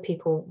journey, other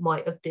people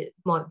might be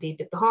a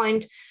bit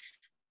behind,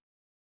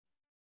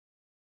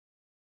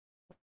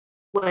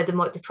 where there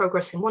might be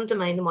progress in one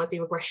domain, there might be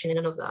regression in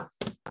another.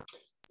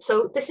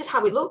 So this is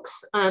how it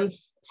looks.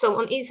 So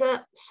on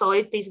either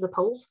side, these are the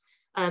poles.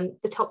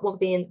 The top one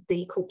being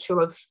the culture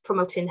of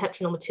promoting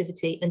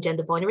heteronormativity and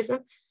gender binarism.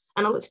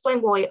 And I'll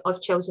explain why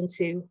I've chosen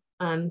to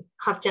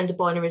have gender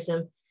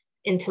binarism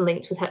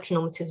interlinked with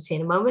heteronormativity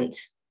in a moment.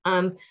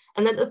 And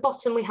then at the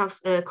bottom, we have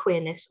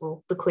queerness,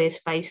 or the queer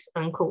space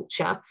and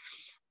culture.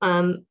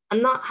 And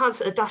that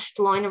has a dashed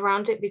line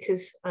around it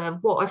because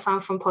what I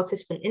found from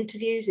participant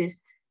interviews is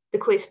the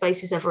queer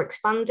space is ever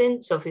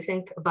expanding. So if you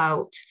think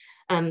about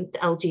the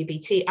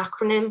LGBT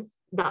acronym,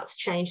 that's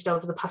changed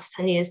over the past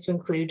 10 years to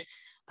include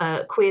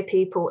queer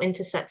people,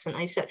 intersex and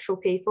asexual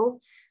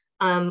people,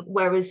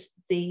 whereas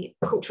the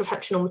culture of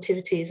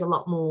heteronormativity is a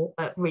lot more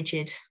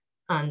rigid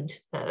and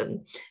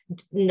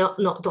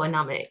not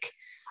dynamic.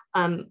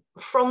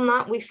 From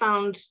that, we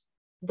found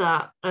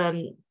that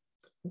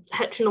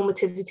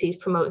heteronormativity is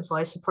promoted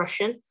via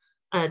suppression.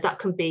 That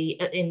can be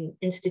in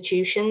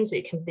institutions,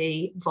 it can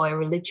be via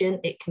religion,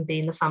 it can be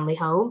in the family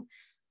home.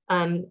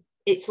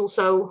 It's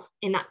also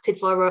enacted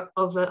via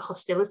overt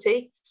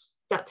hostility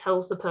that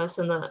tells the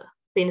person that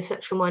being a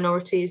sexual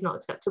minority is not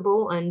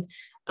acceptable, and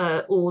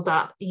or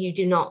that you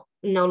do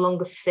no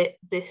longer fit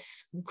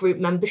this group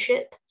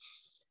membership.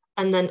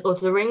 And then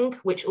othering,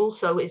 which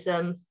also is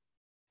a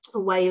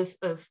way of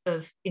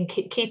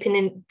keeping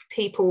in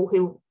people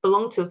who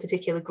belong to a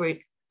particular group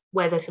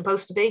where they're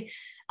supposed to be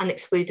and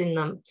excluding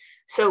them.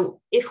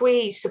 So if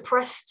we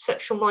suppress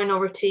sexual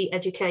minority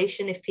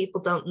education, if people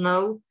don't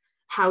know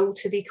how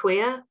to be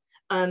queer,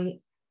 then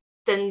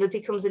there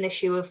becomes an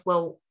issue of,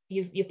 well,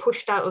 you're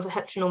pushed out of a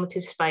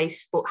heteronormative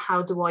space, but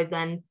how do I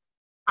then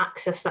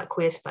access that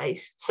queer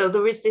space? So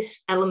there is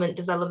this element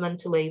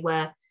developmentally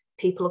where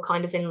people are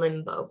kind of in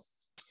limbo.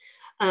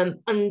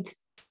 And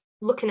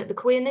looking at the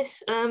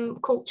queerness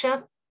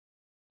culture,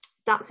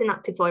 that's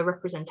enacted via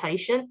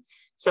representation.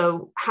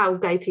 So how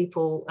gay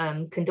people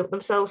conduct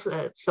themselves.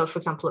 So for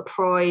example, at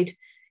Pride,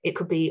 it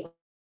could be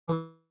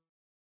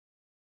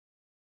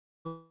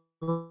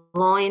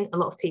online. A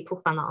lot of people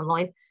found that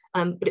online.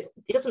 But it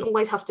doesn't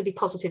always have to be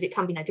positive. It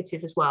can be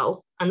negative as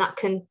well. And that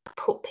can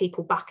put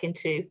people back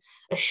into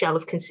a shell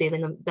of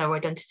concealing their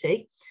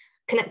identity.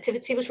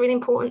 Connectivity was really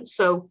important.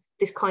 So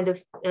this kind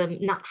of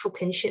natural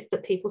kinship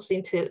that people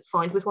seem to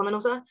find with one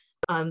another.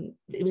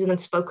 It was an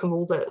unspoken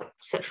rule that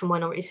sexual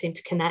minorities seem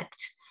to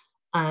connect.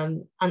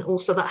 And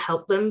also that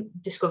helped them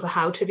discover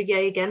how to be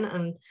gay again.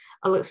 And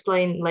I'll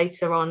explain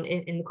later on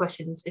in the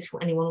questions if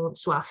anyone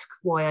wants to ask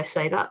why I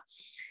say that.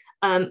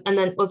 And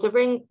then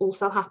othering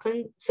also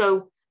happened.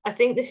 So I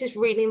think this is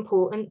really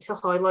important to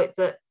highlight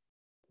that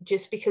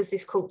just because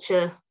this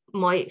culture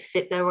might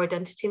fit their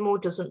identity more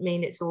doesn't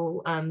mean it's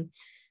all,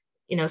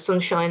 you know,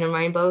 sunshine and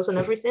rainbows and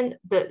everything,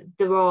 that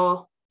there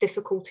are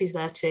difficulties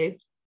there too.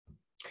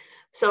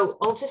 So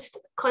I'll just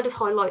kind of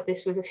highlight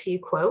this with a few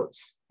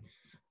quotes.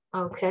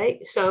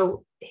 Okay,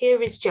 so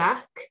here is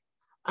Jack,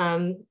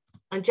 and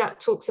Jack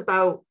talks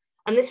about,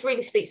 and this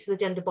really speaks to the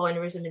gender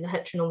binarism in the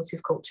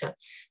heteronormative culture.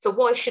 So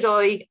why shouldn't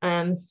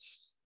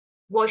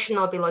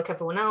I be like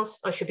everyone else?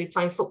 I should be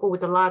playing football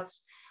with the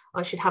lads.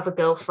 I should have a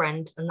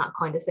girlfriend and that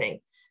kind of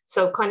thing.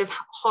 So kind of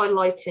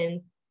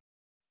highlighting,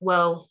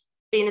 well,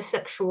 being a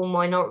sexual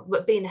minority,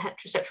 but being a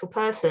heterosexual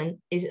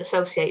person is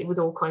associated with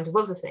all kinds of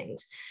other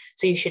things.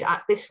 So you should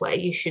act this way.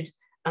 You should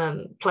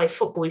play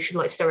football. You should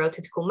like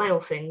stereotypical male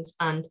things,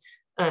 and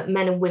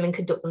men and women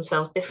conduct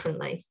themselves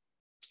differently.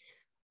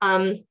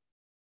 And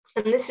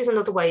this is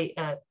another way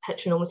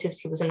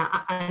heteronormativity was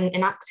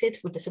enacted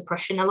with the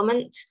suppression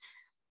element.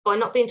 By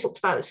not being talked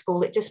about at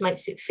school, it just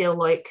makes it feel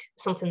like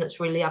something that's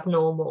really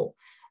abnormal.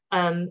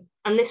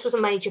 And this was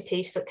a major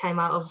piece that came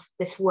out of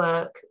this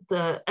work.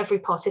 Every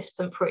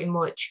participant pretty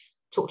much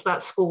talked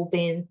about school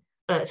being,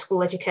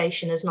 school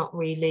education as not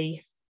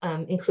really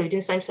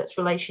including same-sex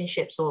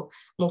relationships or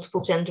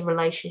multiple gender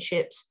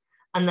relationships.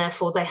 And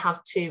therefore they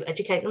have to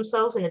educate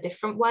themselves in a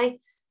different way.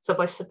 So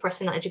by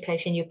suppressing that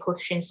education, you're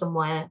pushing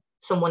someone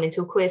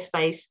into a queer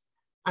space,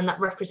 and that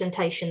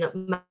representation that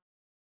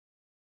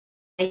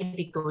may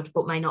be good,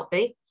 but may not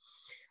be.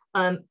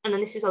 And then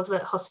this is over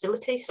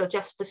hostility. So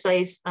Jasper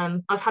says,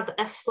 I've had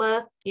the F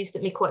slur used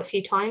at me quite a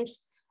few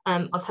times.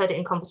 I've heard it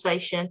in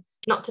conversation,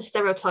 not to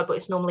stereotype, but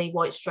it's normally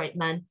white straight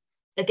men.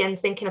 Again,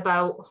 thinking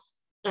about,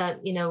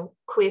 you know,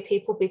 queer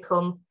people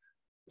become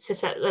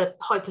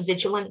hyper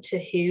vigilant to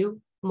who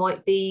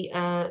might be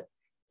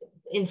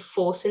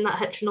enforcing that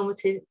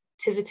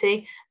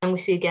heteronormativity. And we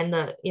see again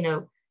that, you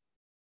know,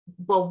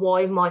 well,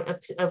 why might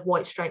a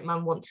white straight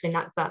man want to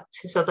enact that?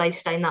 So they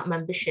stay in that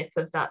membership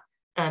of that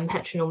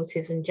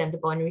heteronormative and gender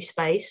binary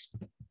space.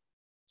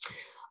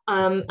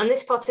 And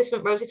this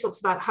participant, Rosie, talks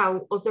about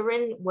how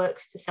othering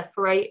works to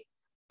separate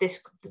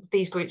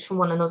these groups from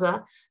one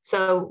another.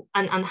 So,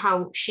 and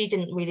how she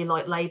didn't really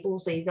like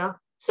labels either.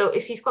 So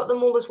if you've got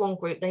them all as one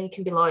group, then you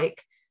can be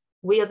like,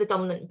 we are the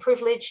dominant and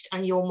privileged,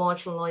 and you're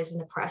marginalized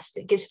and oppressed.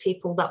 It gives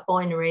people that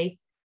binary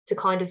to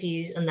kind of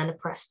use and then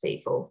oppress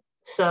people.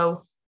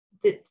 So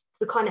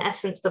the kind of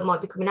essence that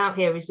might be coming out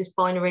here is this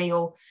binary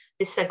or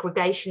this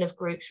segregation of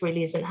groups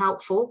really isn't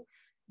helpful,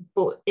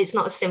 but it's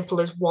not as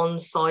simple as one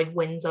side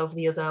wins over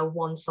the other,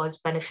 one side's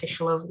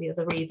beneficial over the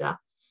other either.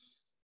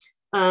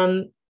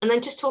 And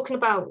then just talking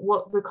about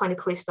what the kind of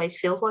queer space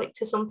feels like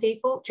to some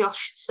people,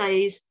 Josh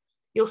says,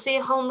 you'll see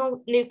a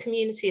whole new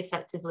community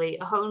effectively,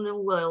 a whole new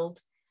world.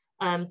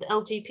 The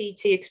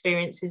LGBT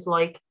experience is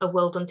like a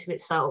world unto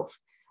itself.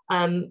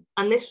 And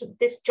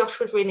this Josh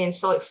was really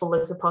insightful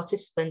as a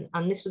participant,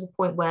 and this was a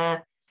point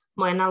where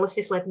my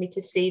analysis led me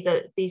to see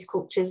that these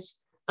cultures,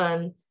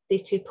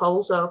 these two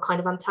poles are kind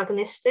of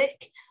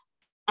antagonistic.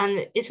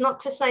 And it's not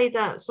to say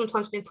that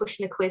sometimes being pushed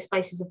in a queer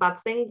space is a bad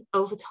thing.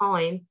 Over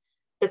time,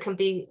 there can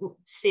be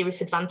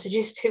serious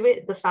advantages to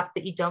it. The fact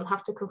that you don't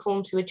have to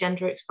conform to a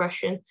gender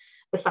expression,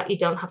 the fact you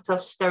don't have to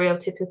have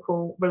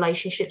stereotypical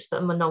relationships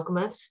that are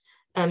monogamous,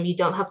 you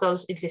don't have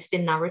those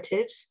existing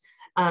narratives.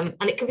 And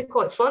it can be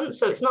quite fun.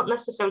 So it's not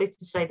necessarily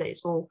to say that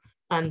it's all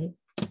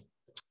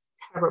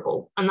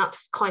terrible. And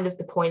that's kind of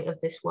the point of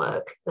this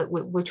work, that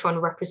we're trying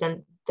to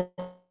represent the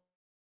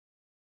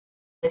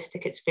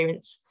holistic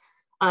experience.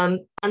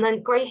 And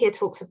then Gray here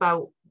talks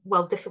about,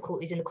 well,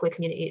 difficulties in the queer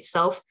community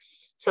itself.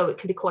 So it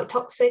can be quite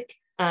toxic,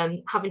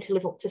 having to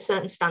live up to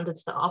certain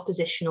standards that are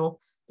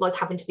oppositional, like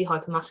having to be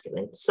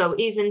hypermasculine. So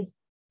even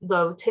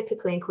though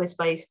typically in queer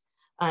space,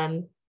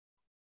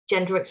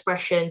 gender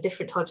expression,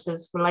 different types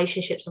of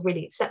relationships are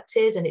really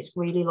accepted, and it's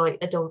really like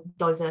a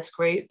diverse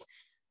group.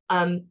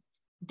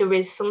 There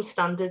is some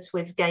standards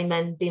with gay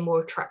men being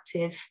more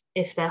attractive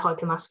if they're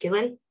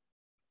hypermasculine.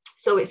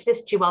 So it's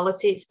this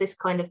duality, it's this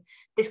kind of,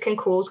 this can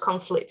cause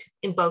conflict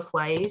in both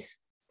ways,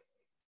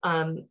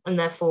 and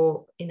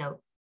therefore, you know,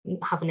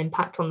 have an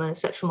impact on the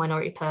sexual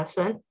minority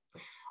person.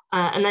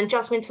 And then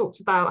Jasmine talks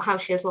about how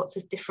she has lots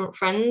of different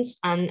friends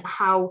and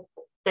how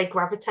they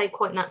gravitate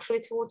quite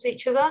naturally towards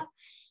each other.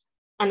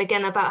 and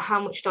again, about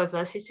how much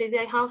diversity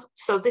they have.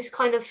 So this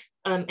kind of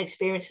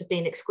experience of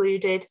being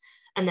excluded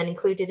and then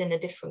included in a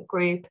different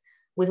group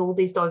with all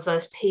these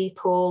diverse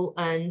people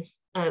and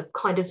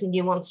kind of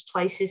nuanced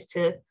places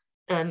to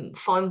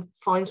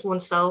find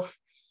oneself,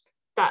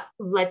 that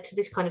led to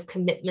this kind of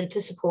commitment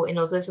to supporting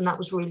others, and that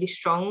was really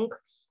strong.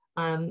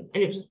 And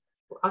it was,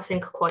 I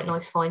think, a quite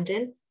nice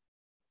finding.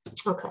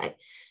 Okay,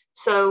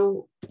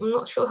 so I'm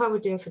not sure how we're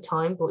doing for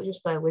time, but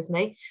just bear with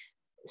me.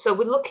 So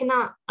we're looking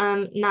at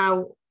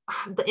now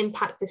the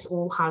impact this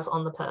all has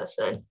on the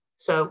person.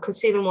 So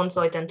concealing one's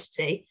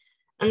identity,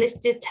 and this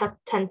did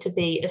tend to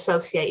be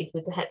associated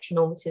with the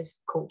heteronormative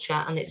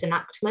culture and its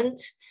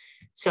enactment.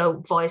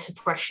 So via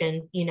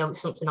suppression, you know,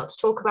 it's something not to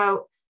talk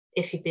about.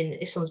 If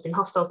someone's been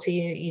hostile to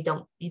you, you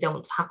don't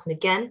want it to happen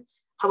again.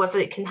 However,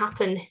 it can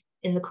happen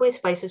in the queer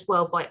space as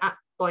well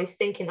by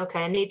thinking,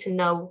 okay, I need to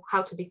know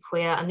how to be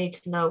queer. I need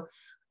to know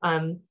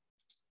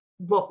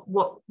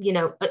what you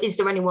know, is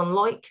there anyone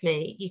like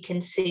me? You can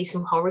see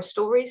some horror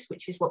stories,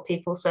 which is what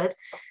people said.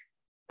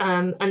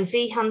 And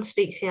Vihan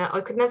speaks here,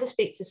 I could never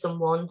speak to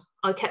someone.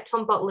 I kept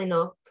on bottling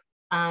up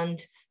and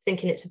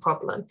thinking it's a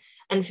problem.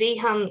 And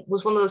Vihan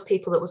was one of those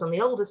people that was on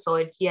the older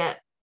side,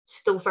 yet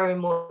still very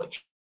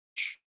much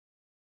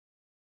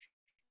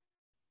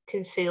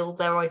concealed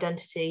their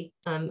identity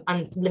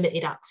and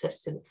limited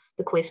access to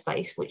the queer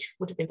space, which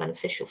would have been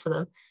beneficial for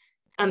them.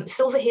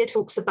 Silver here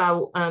talks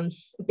about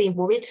being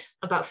worried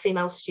about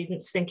female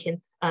students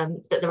thinking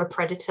that they're a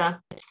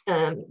predator,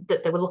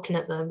 that they were looking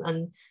at them.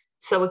 And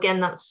so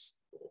again, that's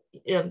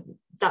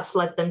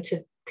led them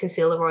to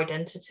conceal their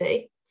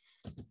identity.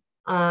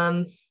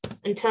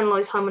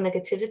 Internalized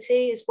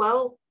homonegativity as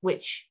well,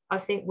 which I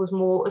think was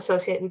more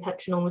associated with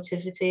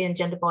heteronormativity and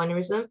gender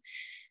binarism.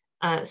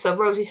 So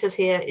Rosie says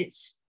here,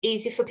 it's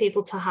easy for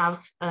people to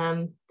have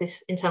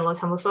this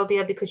internalized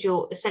homophobia because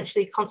you're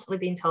essentially constantly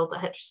being told that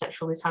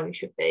heterosexual is how you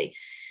should be.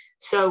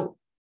 So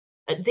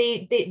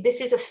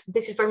this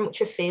is very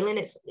much a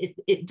feeling.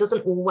 It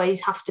doesn't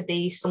always have to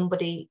be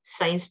somebody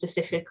saying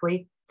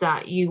specifically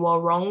that you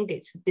are wrong.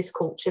 It's this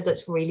culture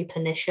that's really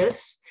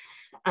pernicious.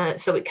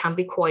 So it can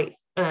be quite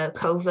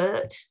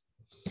covert.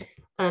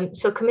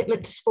 So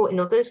commitment to supporting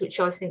others, which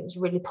I think was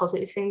a really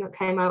positive thing that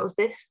came out of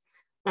this.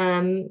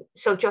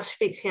 So Josh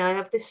speaks here, I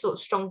have this sort of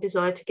strong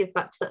desire to give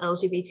back to the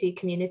LGBT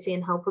community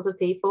and help other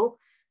people,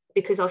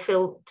 because I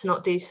feel to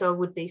not do so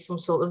would be some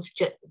sort of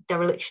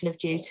dereliction of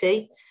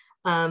duty.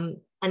 And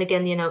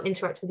again, you know,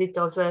 interact with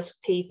diverse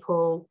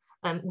people,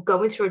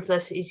 going through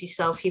adversities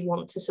yourself, you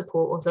want to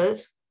support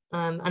others.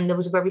 And there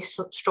was a very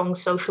strong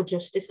social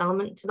justice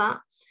element to that.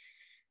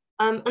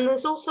 And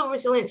there's also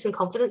resilience and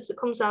confidence that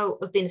comes out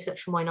of being a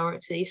sexual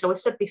minority. So I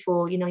said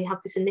before, you know, you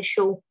have this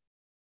initial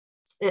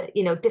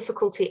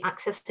difficulty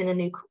accessing a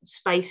new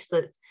space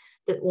that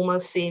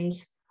almost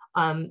seems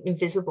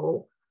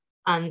invisible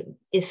and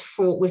is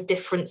fraught with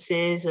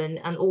differences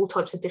and all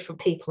types of different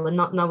people and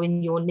not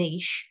knowing your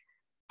niche.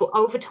 But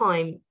over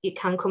time, it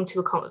can come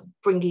to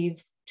bring you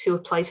to a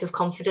place of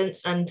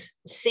confidence and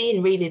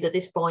seeing really that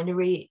this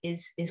binary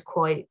is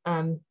quite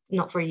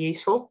not very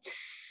useful.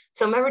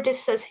 So Meredith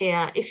says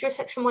here, if you're a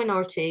sexual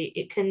minority,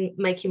 it can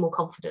make you more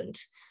confident.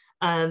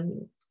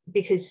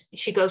 Because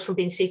she goes from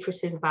being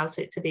secretive about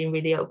it to being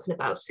really open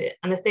about it.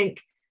 And I think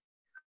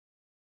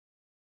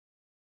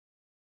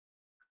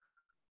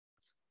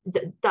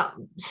that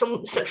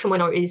some sexual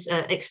minorities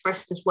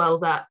expressed as well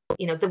that,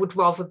 you know, they would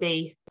rather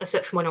be a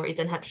sexual minority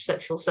than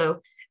heterosexual.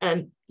 So,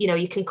 you know,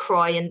 you can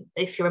cry, and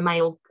if you're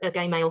a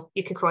gay male,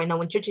 you can cry and no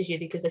one judges you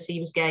because they see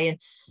you as gay, and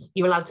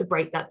you're allowed to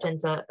break that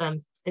gender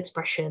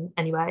expression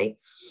anyway.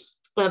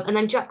 And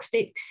then Jack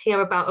speaks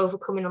here about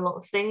overcoming a lot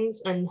of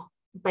things and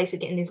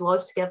basically getting his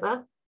life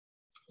together.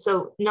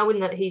 So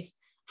knowing that he's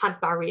had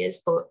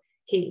barriers, but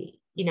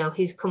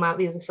he's come out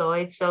the other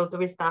side. So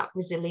there is that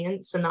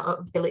resilience and that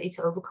ability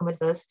to overcome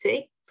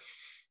adversity.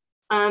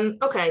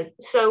 Okay,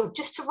 so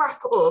just to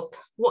wrap up,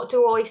 what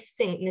do I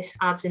think this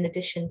adds in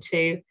addition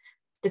to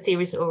the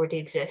theories that already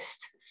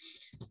exist?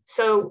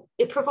 So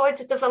it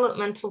provides a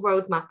developmental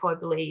roadmap, I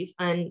believe,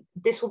 and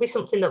this will be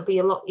something that'll be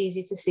a lot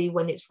easier to see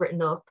when it's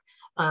written up.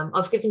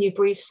 I've given you a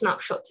brief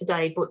snapshot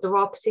today, but there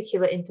are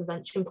particular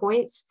intervention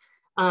points.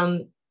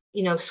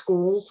 You know,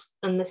 schools,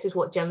 and this is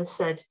what Gemma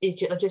said,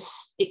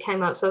 it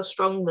came out so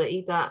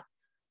strongly that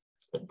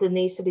there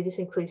needs to be this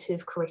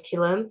inclusive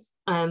curriculum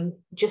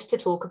just to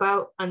talk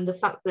about, and the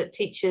fact that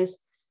teachers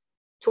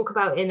talk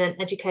about in an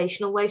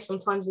educational way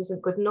sometimes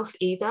isn't good enough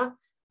either.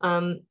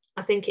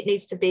 I think it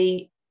needs to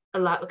be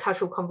a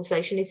casual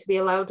conversation needs to be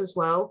allowed as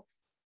well.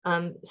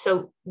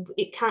 So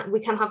we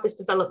can have this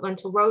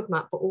developmental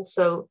roadmap, but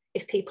also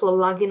if people are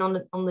lagging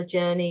on the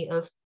journey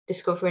of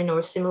discovering or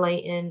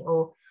assimilating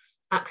or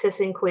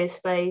accessing queer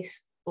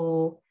space,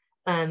 or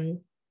are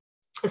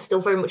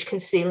still very much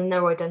concealing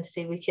their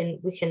identity, we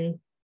can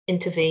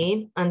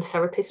intervene, and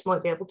therapists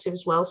might be able to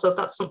as well. So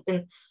that's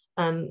something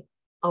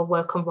I'll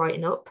work on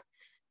writing up.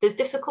 There's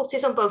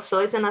difficulties on both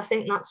sides, and I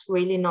think that's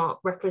really not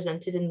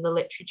represented in the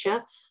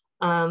literature.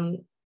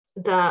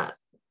 That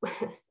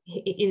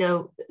you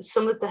know,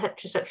 some of the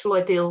heterosexual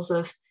ideals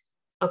of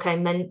okay,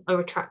 men are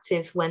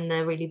attractive when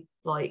they're really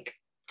like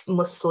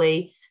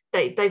muscly.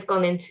 They've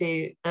gone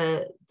into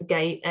the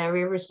gay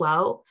area as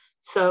well.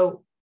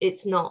 So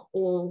it's not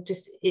all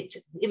just, it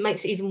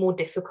makes it even more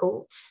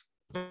difficult.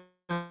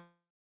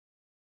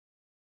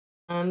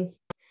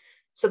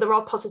 So there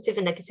are positive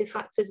and negative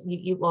factors.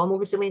 You are more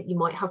resilient, you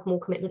might have more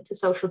commitment to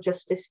social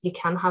justice, you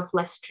can have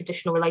less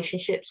traditional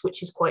relationships,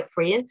 which is quite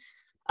freeing.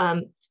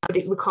 But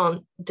we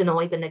can't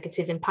deny the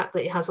negative impact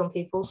that it has on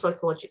people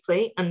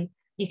psychologically. And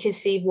you can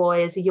see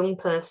why, as a young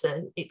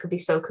person, it could be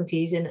so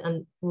confusing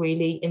and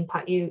really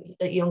impact you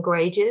at younger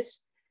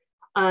ages.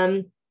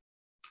 And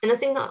I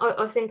think that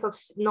I think I've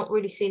not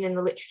really seen in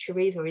the literature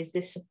either is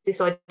this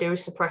idea of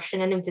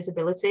suppression and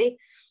invisibility.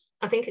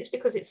 I think it's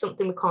because it's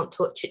something we can't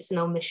touch, it's an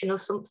omission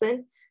of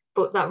something,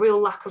 but that real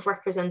lack of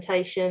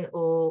representation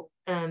or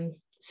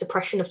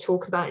suppression of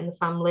talk about in the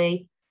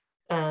family,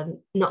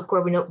 not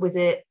growing up with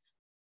it,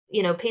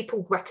 you know,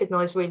 people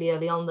recognise really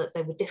early on that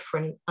they were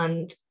different,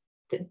 and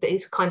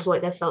it's kind of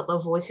like they felt their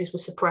voices were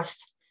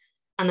suppressed.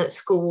 And at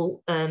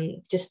school,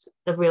 just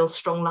a real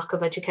strong lack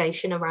of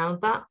education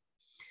around that.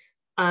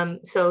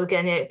 So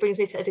again, yeah, it brings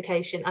me to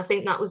education. I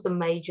think that was the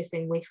major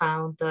thing we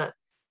found, that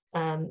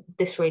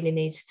this really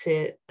needs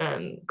to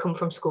come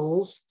from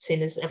schools,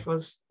 seeing as everyone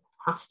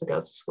has to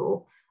go to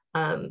school.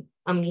 And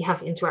you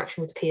have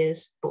interaction with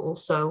peers, but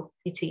also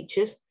your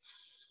teachers.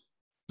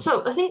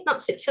 So I think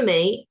that's it for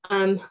me.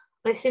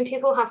 I assume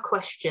people have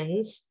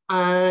questions,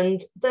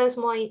 and there's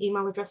my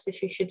email address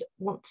if you should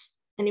want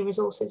any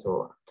resources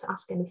or to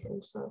ask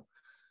anything. So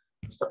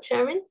stop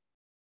sharing.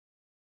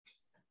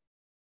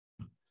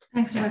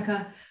 Thanks,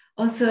 Rebekah.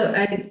 Also,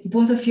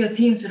 both of your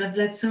themes would have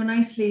led so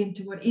nicely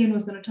into what Ian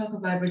was going to talk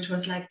about, which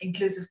was like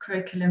inclusive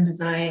curriculum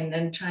design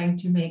and trying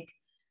to make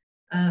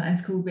and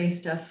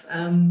school-based stuff.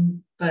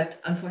 But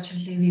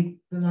unfortunately, we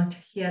will not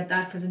hear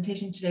that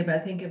presentation today, but I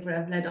think it would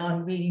have led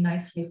on really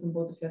nicely from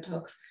both of your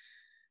talks.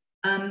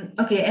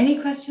 Okay, any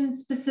questions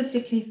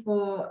specifically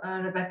for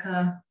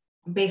Rebekah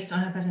based on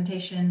her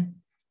presentation?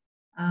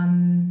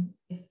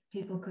 If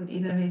people could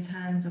either raise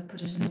hands or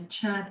put it in the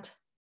chat.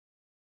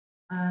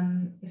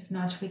 If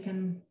not, we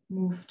can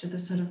move to the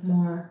sort of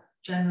more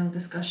general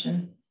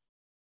discussion.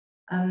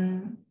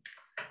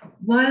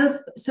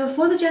 So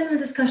for the general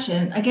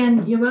discussion,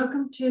 again, you're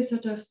welcome to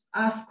sort of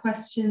ask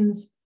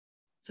questions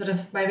sort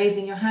of by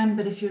raising your hand,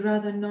 but if you'd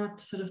rather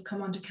not sort of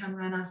come onto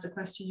camera and ask the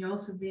question, you're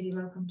also really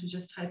welcome to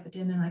just type it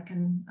in and I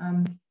can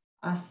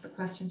ask the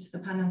questions to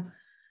the panel.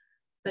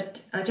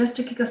 But just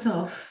to kick us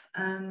off,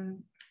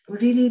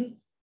 we'd really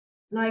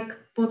like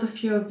both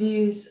of your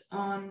views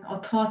on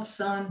or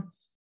thoughts on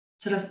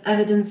sort of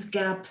evidence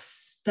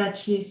gaps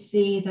that you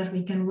see that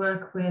we can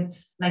work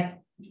with, like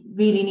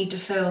really need to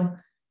fill,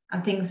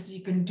 and things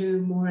you can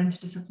do more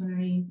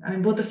interdisciplinary. I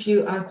mean, both of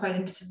you are quite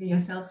interdisciplinary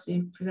yourselves, so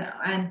you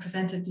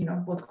presented, you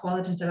know, both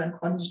qualitative and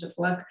quantitative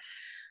work.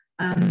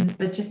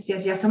 But just,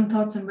 yeah, some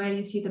thoughts on where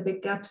you see the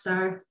big gaps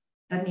are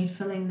that need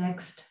filling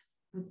next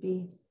would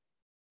be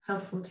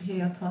helpful to hear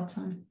your thoughts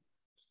on.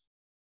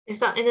 Is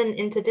that in an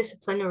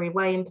interdisciplinary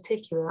way in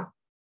particular?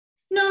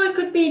 No, it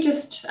could be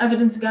just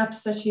evidence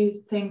gaps that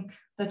you think,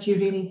 that you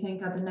really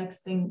think are the next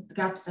thing, the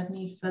gaps that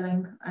need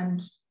filling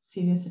and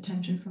serious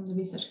attention from the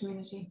research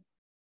community.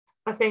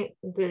 I think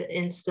the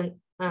instant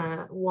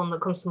one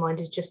that comes to mind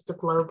is just the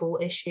global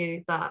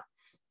issue that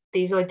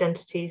these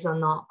identities are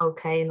not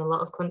okay in a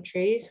lot of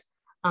countries,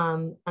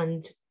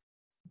 and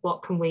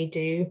what can we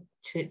do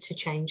to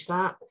change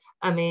that?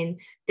 I mean,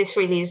 this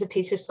really is a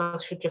piece of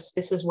social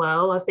justice as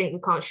well. I think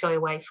we can't shy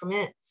away from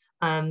it,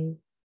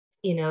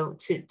 you know,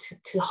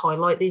 to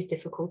highlight these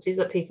difficulties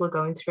that people are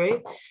going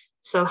through.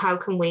 So how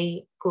can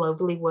we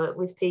globally work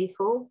with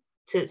people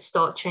to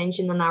start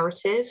changing the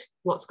narrative?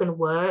 What's going to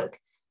work?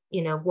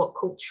 You know, what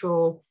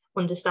cultural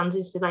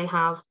understandings do they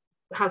have?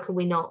 How can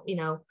we not, you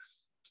know,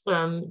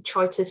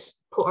 try to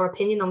put our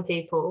opinion on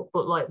people,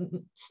 but like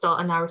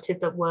start a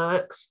narrative that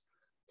works?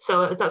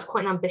 So that's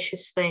quite an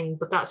ambitious thing,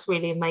 but that's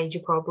really a major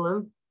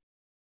problem.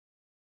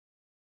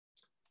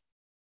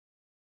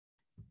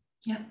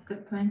 Yeah,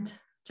 good point.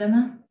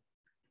 Gemma?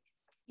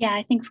 Yeah,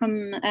 I think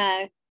from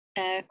a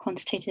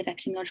quantitative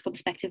epidemiological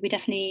perspective, we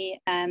definitely,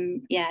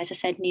 yeah, as I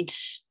said, need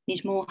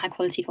more high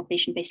quality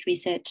population-based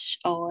research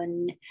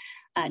on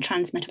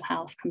trans mental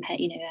health,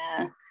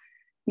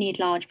 need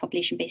large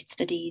population-based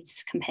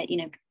studies compared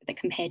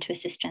to a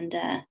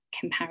cisgender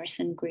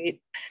comparison group.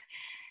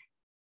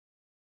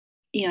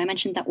 You know, I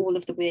mentioned that a lot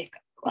of the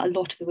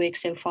work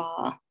so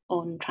far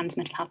on trans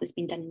mental health has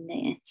been done in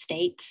the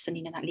States, and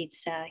that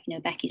leads to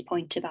Becky's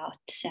point about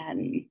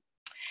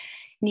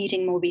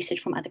needing more research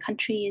from other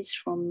countries,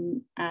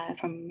 from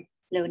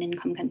low and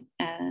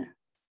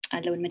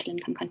middle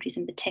income countries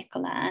in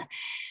particular.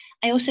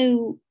 I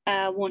also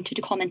wanted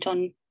to comment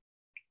on,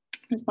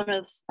 there's one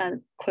of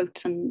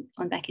quotes on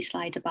Becky's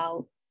slide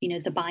about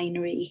the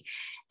binary,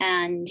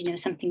 and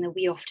something that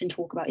we often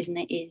talk about, is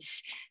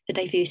the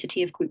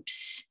diversity of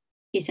groups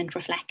isn't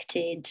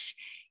reflected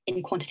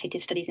in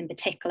quantitative studies in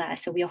particular.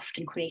 So we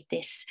often create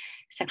this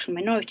sexual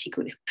minority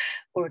group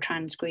or a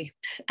trans group,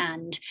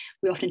 and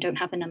we often don't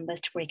have the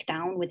numbers to break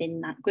down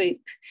within that group.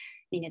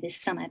 You know,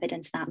 there's some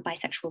evidence that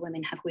bisexual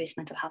women have worse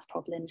mental health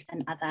problems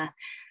than other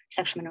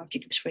sexual minority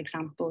groups, for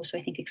example. So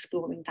I think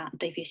exploring that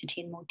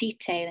diversity in more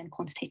detail in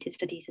quantitative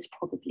studies is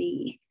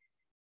probably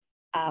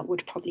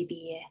would probably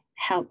be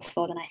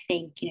helpful. And I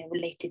think, you know,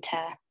 related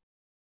to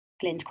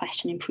Glyn's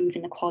question,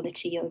 improving the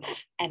quality of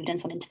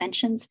evidence on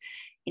interventions,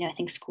 you know, I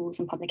think schools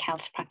and public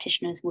health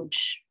practitioners would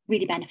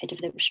really benefit if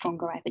there was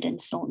stronger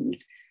evidence on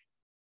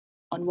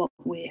what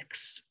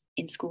works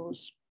in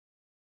schools.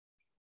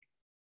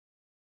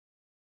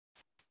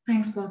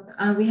 Thanks both.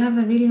 We have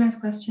a really nice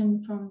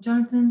question from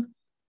Jonathan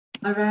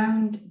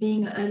around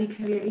being an early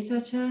career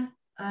researcher,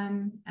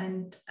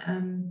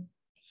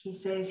 he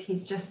says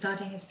he's just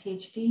starting his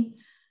PhD,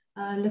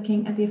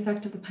 looking at the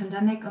effect of the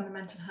pandemic on the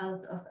mental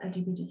health of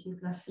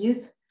LGBTQ+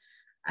 youth,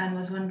 and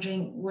was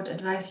wondering what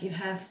advice you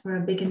have for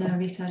a beginner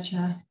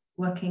researcher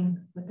working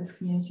with this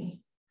community.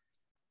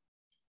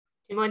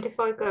 Do you mind if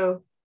I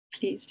go?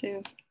 Please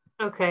do.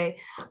 Okay.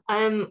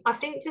 I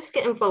think just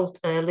get involved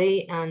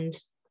early and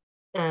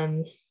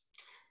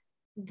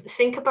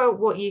think about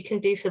what you can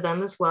do for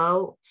them as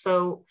well.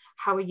 So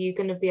how are you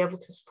going to be able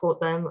to support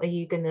them? Are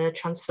you going to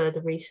transfer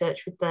the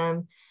research with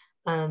them?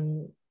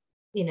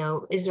 You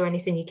know, is there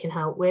anything you can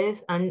help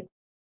with? And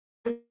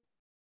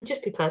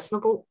just be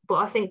personable. But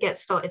I think get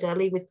started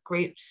early with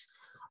groups.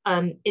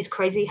 It's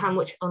crazy how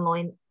much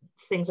online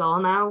things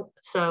are now.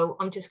 So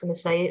I'm just going to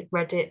say it.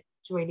 Reddit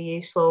is really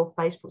useful.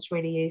 Facebook's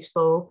really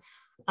useful.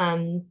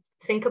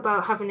 Think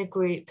about having a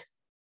group,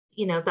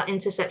 you know, that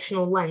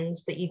intersectional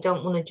lens, that you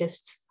don't want to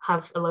just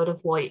have a load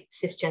of white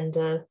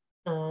cisgender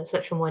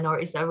sexual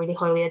minorities that are really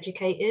highly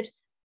educated,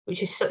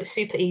 which is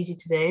super easy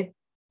to do.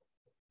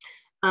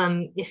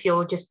 If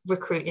you're just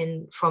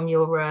recruiting from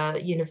your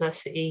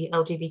university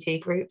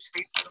LGBT groups,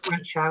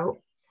 reach out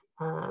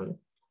and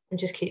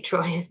just keep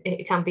trying.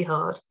 It can be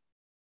hard.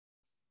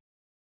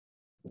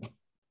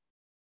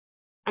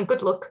 And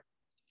good luck.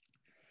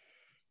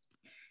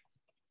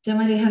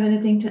 Gemma, do you have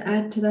anything to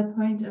add to that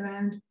point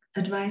around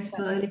advice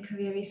for early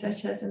career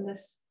researchers in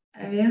this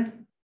area?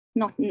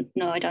 No,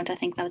 I don't. I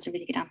think that was a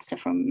really good answer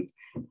from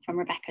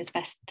Rebekah's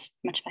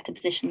much better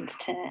positions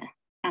to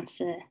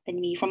answer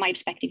than me. From my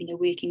perspective, you know,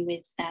 working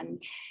with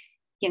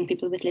young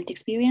people with lived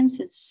experience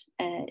has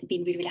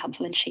been really, really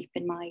helpful in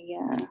shaping my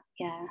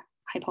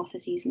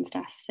hypotheses and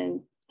stuff.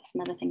 So that's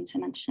another thing to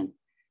mention.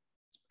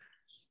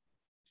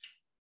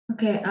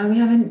 Okay, we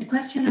have a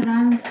question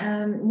around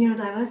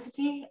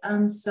neurodiversity.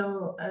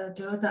 So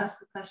Dorota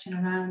asked a question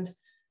around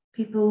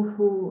people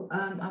who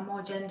are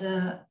more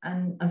gender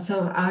and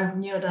so are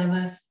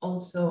neurodiverse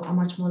also are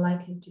much more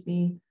likely to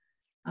be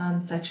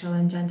sexual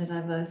and gender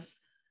diverse.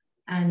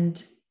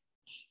 And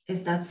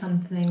is that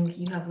something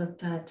you have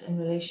looked at in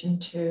relation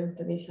to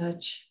the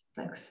research,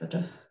 like sort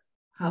of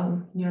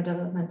how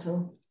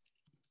neurodevelopmental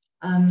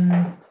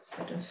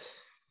sort of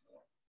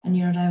and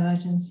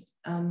neurodivergence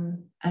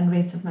and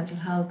rates of mental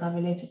health are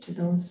related to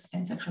those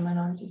in sexual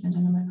minorities and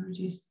gender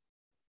minorities?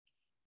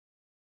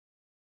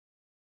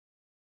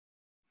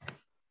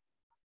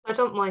 I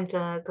don't mind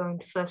going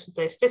first with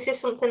this. This is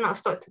something that I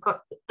started to get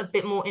a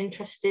bit more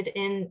interested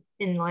in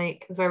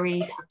like a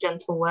very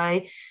tangential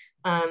way.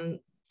 I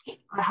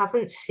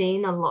haven't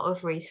seen a lot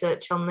of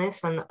research on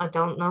this, and I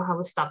don't know how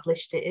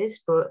established it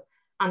is, but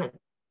anecdotally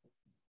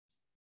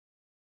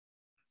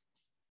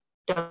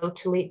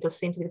it does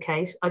seem to be the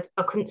case. I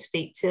couldn't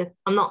speak to,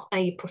 I'm not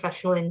a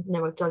professional in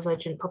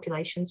neurodivergent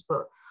populations,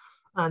 but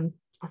I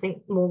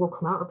think more will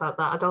come out about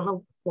that. I don't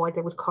know why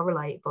they would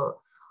correlate, but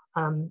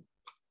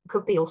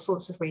could be all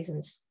sorts of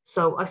reasons.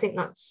 So I think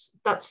that's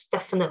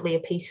definitely a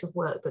piece of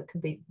work that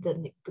can be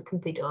done.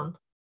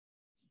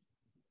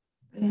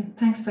 Brilliant.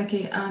 Thanks,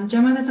 Becky.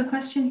 Gemma, there's a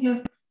question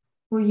here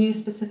for you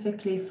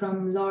specifically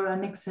from Laura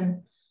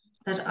Nixon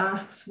that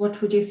asks,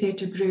 what would you say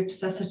to groups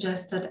that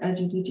suggest that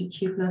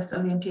LGBTQ+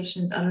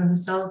 orientations are a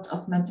result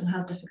of mental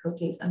health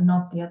difficulties and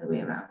not the other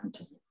way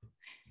around?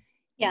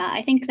 Yeah,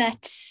 I think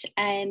that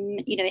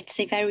you know, it's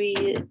a very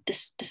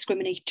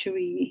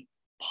discriminatory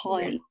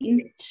point.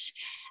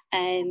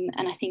 And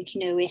I think,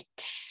 you know,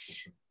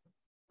 it's,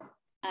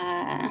 you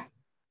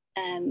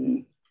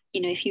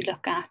know, if you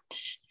look at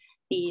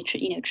the,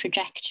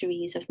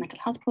 trajectories of mental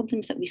health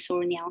problems that we saw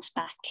in the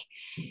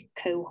ALSPAC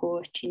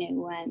cohort, you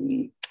know,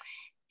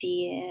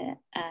 the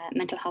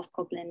mental health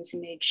problems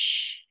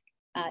emerge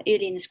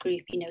early in this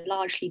group, you know,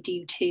 largely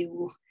due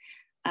to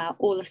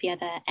all of the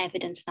other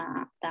evidence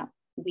that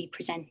we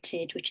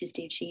presented, which is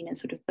due to, you know,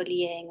 sort of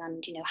bullying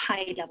and, you know,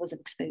 high levels of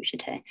exposure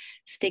to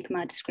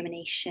stigma,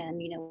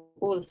 discrimination, you know,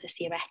 all of the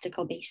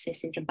theoretical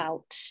basis is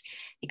about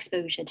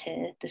exposure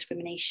to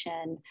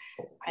discrimination,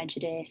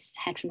 prejudice,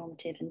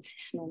 heteronormative and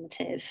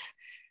cisnormative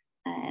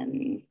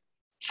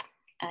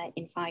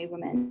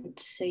environment.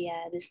 So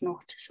yeah, there's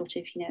not a sort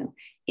of, you know,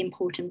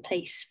 important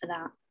place for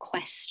that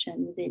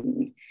question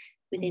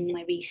within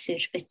my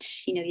research, but,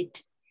 you know,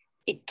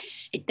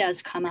 it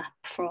does come up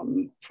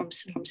from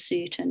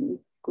certain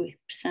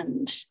groups,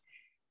 and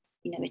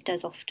you know, it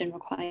does often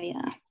require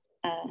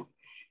a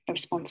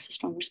response, a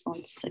strong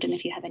response. I don't know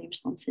if you have any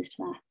responses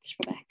to that,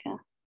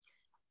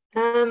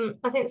 Rebekah.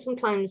 I think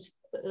sometimes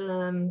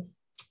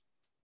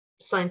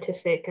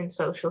scientific and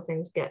social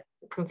things get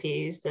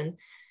confused, and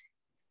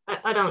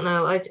I don't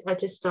know. I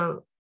just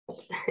don't.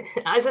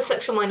 As a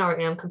sexual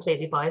minority, I'm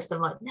completely biased.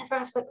 I'm like, never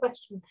ask that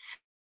question.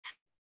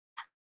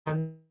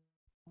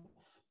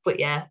 But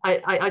yeah,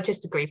 I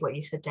just agree with what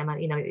you said, Gemma.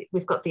 You know,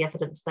 we've got the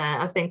evidence there.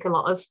 I think a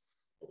lot of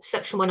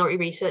sexual minority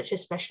research,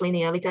 especially in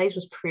the early days,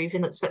 was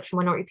proving that sexual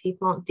minority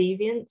people aren't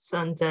deviants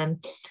and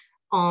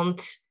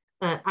aren't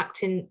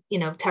acting, you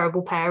know,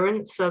 terrible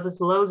parents. So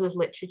there's loads of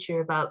literature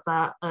about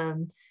that.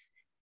 And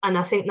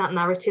I think that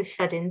narrative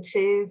fed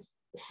into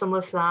some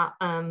of that.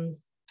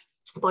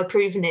 By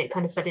proving it,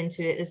 kind of fed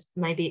into it as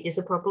maybe it is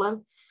a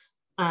problem.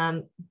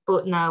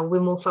 But now we're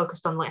more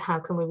focused on like, how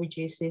can we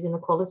reduce these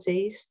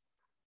inequalities,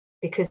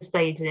 because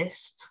they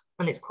exist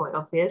and it's quite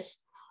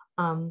obvious.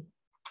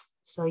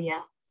 So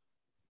yeah.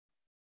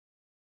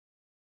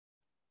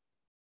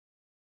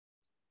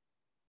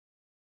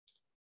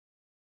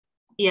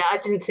 Yeah, I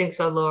didn't think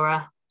so,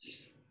 Laura.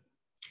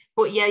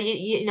 But yeah,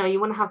 you know, you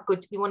want to have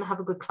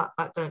a good clap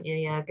back, don't you?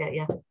 Yeah, I get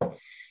you.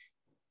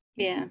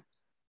 Yeah.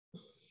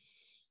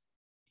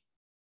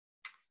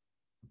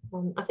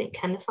 I think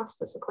Kenneth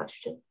asked us a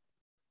question.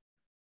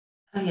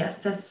 Yes,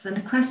 there's a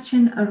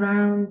question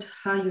around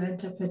how you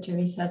interpret your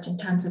research in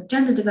terms of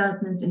gender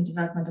development in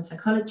developmental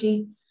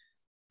psychology.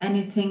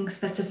 Anything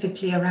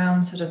specifically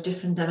around sort of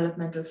different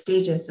developmental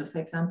stages, so for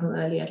example,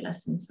 early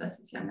adolescents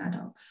versus young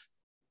adults?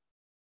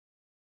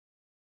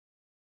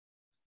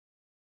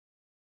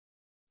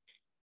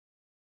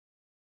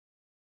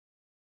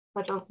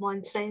 I don't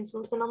mind saying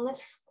something on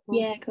this.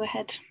 Yeah, go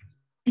ahead.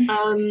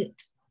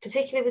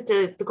 Particularly with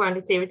the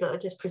grounded theory that I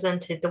just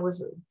presented, there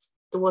was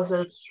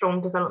a strong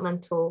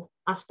developmental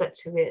aspect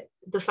to it.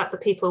 The fact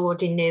that people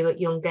already knew at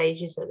young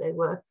ages that they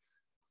were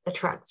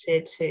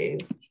attracted to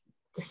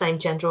the same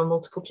gender or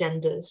multiple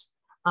genders,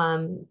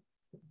 and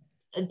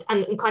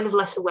kind of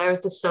less aware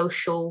of the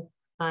social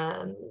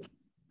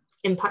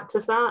impact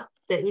of that.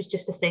 That it was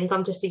just a thing.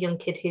 I'm just a young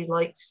kid who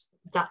likes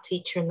that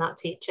teacher and that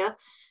teacher.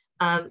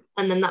 And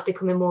then that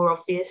becoming more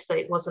obvious that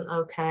it wasn't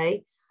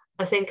okay.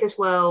 I think as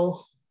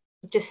well,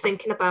 just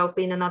thinking about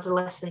being an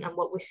adolescent and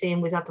what we're seeing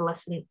with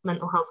adolescent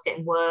mental health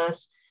getting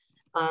worse,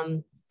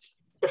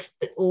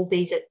 all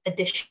these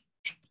additional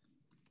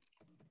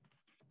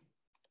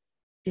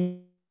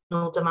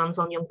demands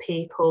on young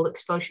people,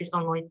 exposure to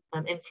online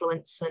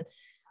influence,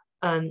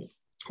 and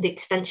the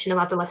extension of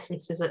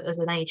adolescence as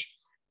an age,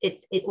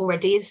 it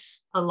already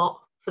is a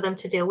lot for them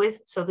to deal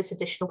with. So this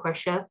additional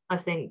pressure, I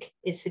think,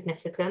 is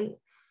significant.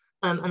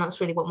 And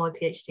that's really what my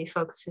PhD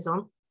focuses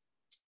on.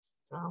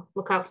 So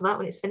look out for that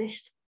when it's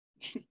finished.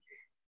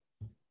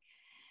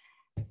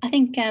 I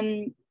think,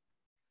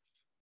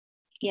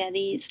 yeah,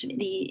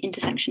 the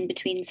intersection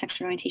between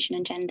sexual orientation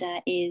and gender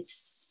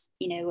is,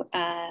 you know,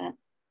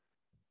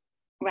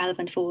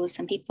 relevant for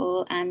some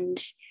people. And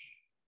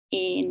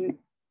in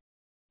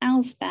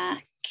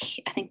Alsbach,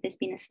 I think there's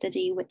been a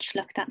study which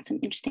looked at some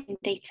interesting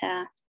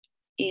data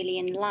early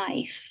in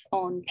life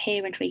on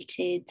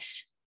parent-rated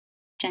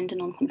gender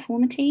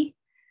nonconformity.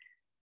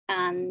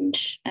 And,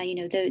 you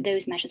know,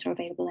 those measures are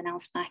available in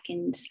Alsbach.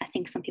 And I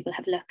think some people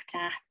have looked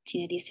at,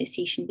 you know, the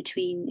association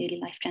between early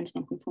life gender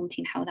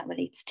nonconformity and how that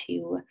relates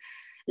to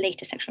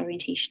later sexual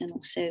orientation and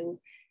also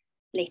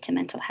later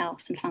mental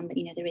health, and found that,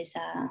 you know, there is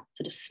a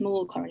sort of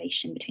small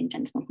correlation between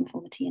gender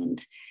nonconformity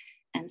and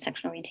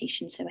sexual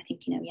orientation. So I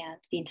think, you know, yeah,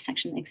 the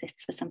intersection that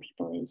exists for some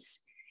people is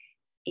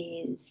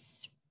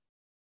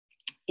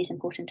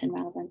important and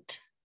relevant.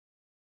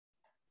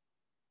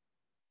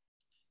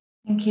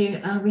 Thank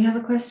you. We have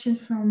a question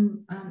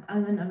from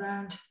Alvin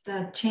around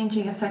the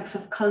changing effects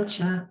of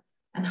culture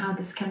and how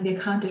this can be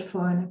accounted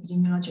for in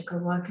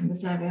epidemiological work in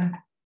this area.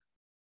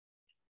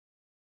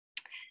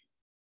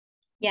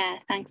 Yeah,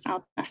 thanks.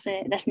 That's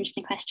an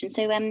interesting question.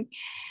 So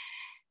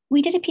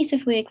we did a piece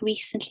of work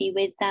recently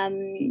with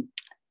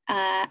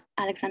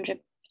Alexandra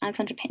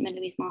Pittman,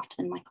 Louise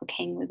Marston, and Michael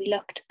King, where we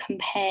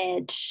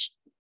compared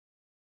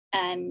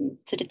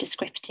sort of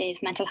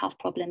descriptive mental health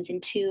problems in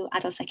 2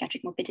 adult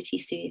psychiatric morbidity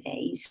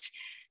surveys.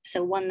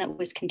 So one that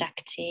was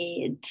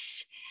conducted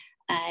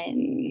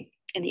in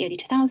the early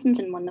 2000s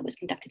and one that was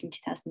conducted in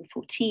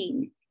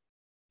 2014.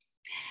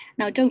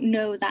 Now, I don't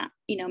know that,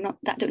 you know,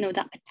 don't know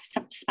that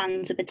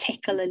spans a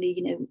particularly,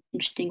 you know,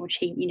 interesting or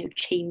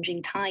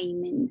changing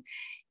time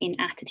in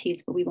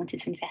attitudes, but we wanted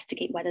to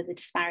investigate whether the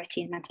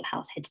disparity in mental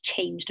health had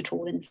changed at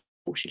all. And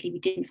unfortunately, we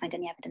didn't find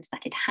any evidence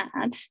that it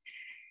had.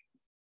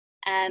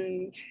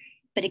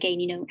 But again,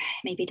 you know,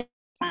 maybe it doesn't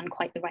span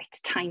quite the right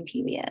time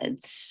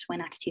periods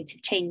when attitudes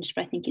have changed.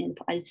 But I think, you know,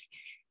 as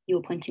you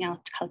were pointing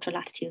out, cultural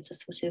attitudes are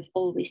sort of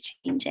always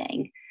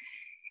changing.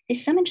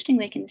 There's some interesting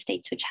work in the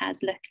States which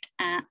has looked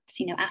at,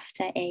 you know,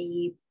 after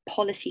a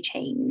policy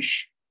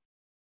change,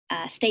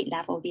 state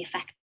level, the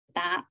effect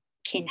that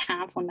can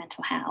have on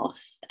mental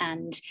health,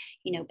 and,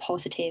 you know,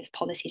 positive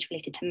policies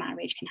related to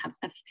marriage can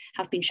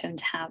have been shown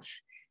to have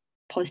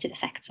positive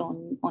effects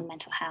on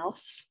mental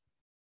health.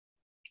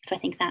 So I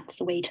think that's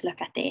the way to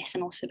look at this,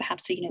 and also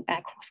perhaps, you know,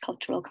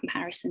 cross-cultural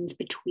comparisons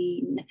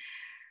between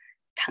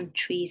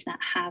countries that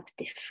have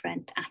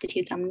different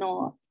attitudes. I don't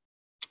know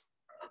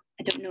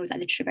that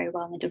literature very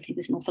well, and I don't think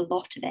there's an awful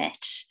lot of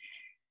it,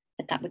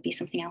 but that would be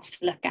something else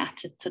to look at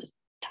to sort of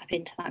tap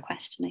into that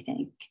question, I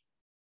think.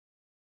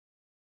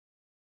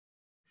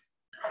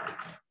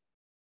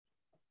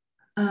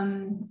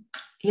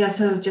 Yeah,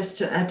 so just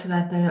to add to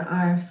that, there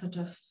are sort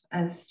of,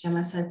 as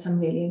Gemma said, some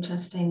really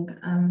interesting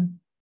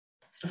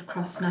sort of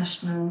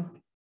cross-national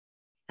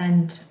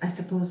and I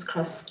suppose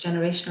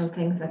cross-generational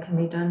things that can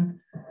be done.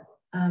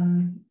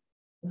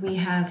 We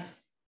have,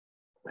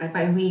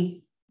 by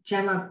we,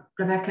 Gemma,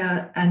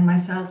 Rebekah, and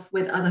myself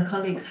with other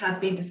colleagues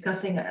have been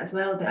discussing as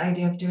well the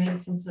idea of doing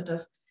some sort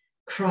of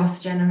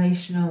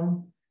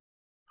cross-generational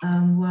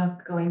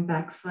work going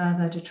back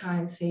further to try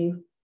and see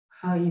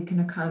how you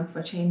can account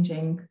for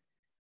changing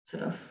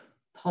sort of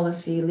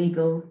policy,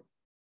 legal,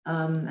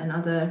 and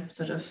other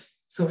sort of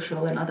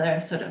social and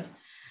other sort of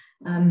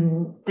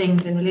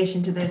things in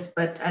relation to this,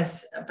 but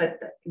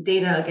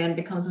data again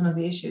becomes one of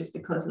the issues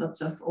because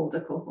lots of older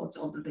cohorts,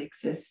 although they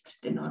exist,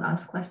 did not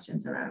ask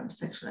questions around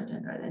sexual and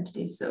gender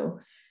identity. So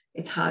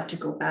it's hard to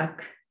go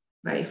back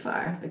very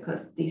far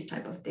because these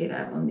type of data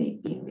have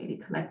only been really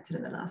collected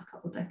in the last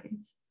couple of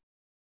decades.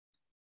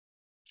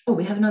 Oh,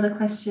 we have another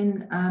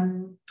question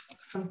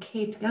from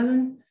Kate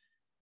Gallen.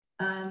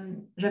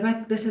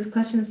 Rebekah, this is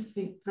questions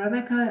for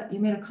Rebekah. You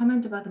made a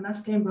comment about the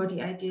masculine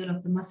body ideal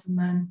of the muscle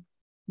man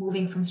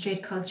moving from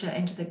straight culture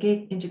into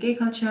gay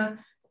culture.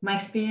 My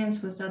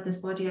experience was that this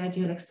body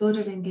ideal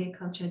exploded in gay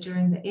culture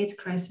during the AIDS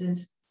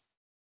crisis,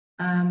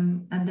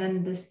 and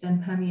then this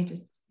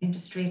permeated into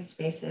straight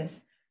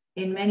spaces.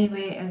 In many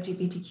ways,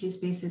 LGBTQ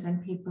spaces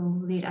and people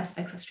lead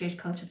aspects of straight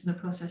culture to the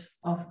process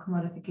of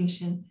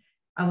commodification.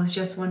 I was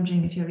just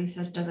wondering if your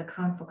research does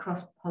account for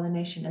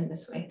cross-pollination in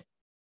this way.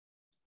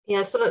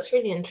 Yeah, so that's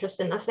really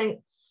interesting. I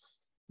think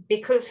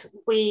because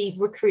we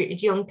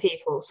recruited young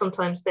people,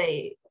 sometimes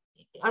I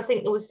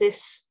think there was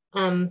this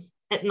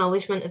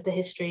acknowledgement of the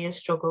history of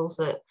struggles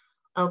that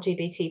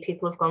LGBT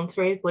people have gone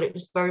through, but it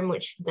was very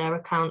much their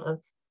account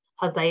of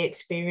how they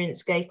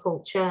experienced gay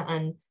culture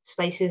and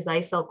spaces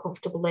they felt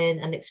comfortable in,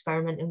 and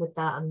experimenting with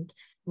that and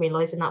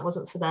realizing that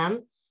wasn't for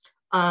them.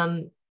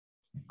 I'm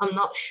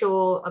not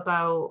sure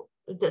about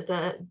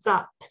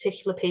that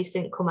particular piece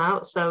didn't come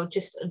out, so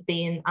just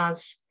being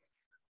as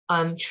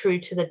true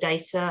to the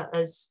data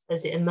as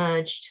it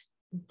emerged,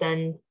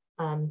 then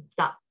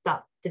that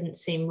didn't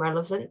seem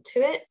relevant to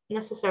it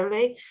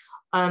necessarily.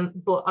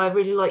 But I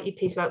really like your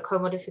piece about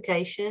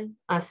commodification.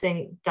 I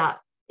think that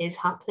is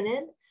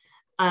happening,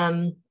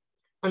 and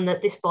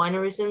that this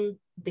binarism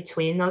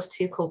between those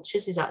two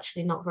cultures is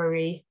actually not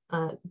very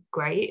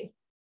great.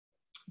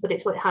 But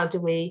it's like, how do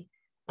we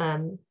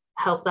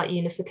help that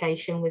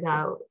unification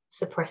without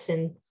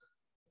suppressing,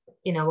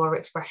 our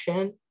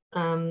expression?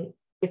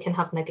 We can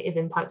have negative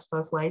impacts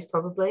both ways,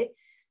 probably.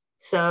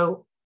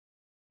 So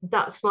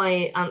that's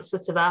my answer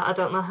to that. I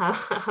don't know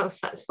how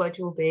satisfied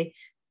you will be.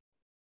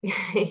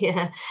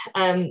 Yeah,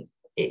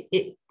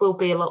 it will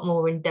be a lot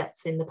more in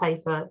depth in the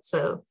paper.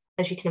 So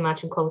as you can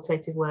imagine,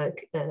 qualitative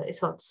work, it's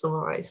hard to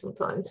summarize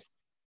sometimes.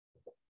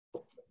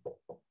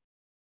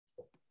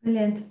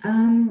 Brilliant.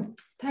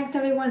 Thanks,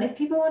 everyone. If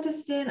people want to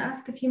stay and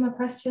ask a few more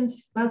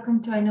questions,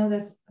 welcome to. I know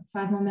there's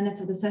 5 more minutes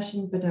of the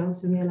session, but I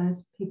also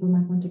realize people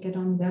might want to get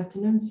on in the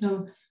afternoon.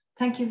 So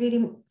thank you very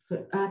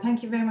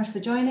much for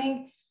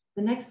joining.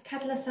 The next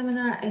Catalyst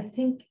seminar, I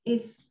think,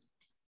 is,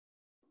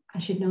 I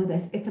should know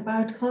this, it's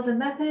about causal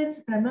methods,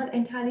 but I'm not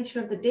entirely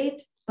sure of the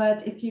date.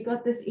 But if you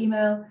got this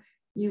email,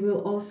 you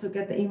will also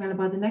get the email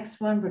about the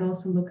next one, but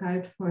also look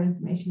out for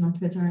information on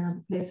Twitter and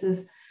other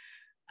places.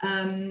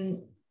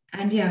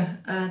 And yeah,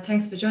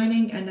 thanks for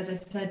joining. And as I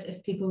said,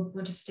 if people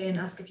want to stay and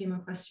ask a few more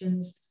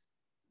questions,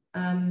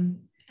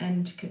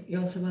 and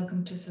you're also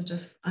welcome to sort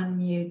of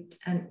unmute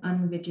and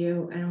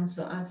unvideo and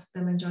also ask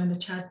them and join the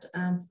chat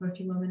for a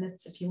few more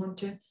minutes if you want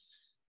to.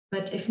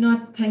 But if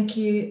not, thank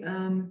you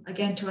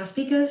again to our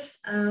speakers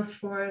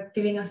for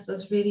giving us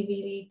those really,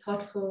 really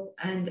thoughtful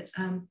and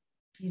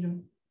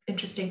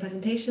interesting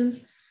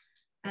presentations.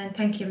 And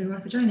thank you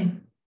everyone for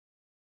joining.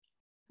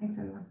 Thanks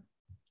everyone.